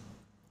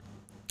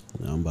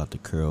 Now I'm about to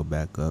curl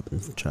back up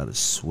and try to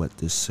sweat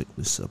this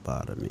sickness up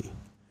out of me.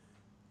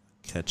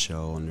 Catch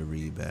y'all on the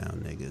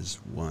rebound, niggas.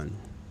 1.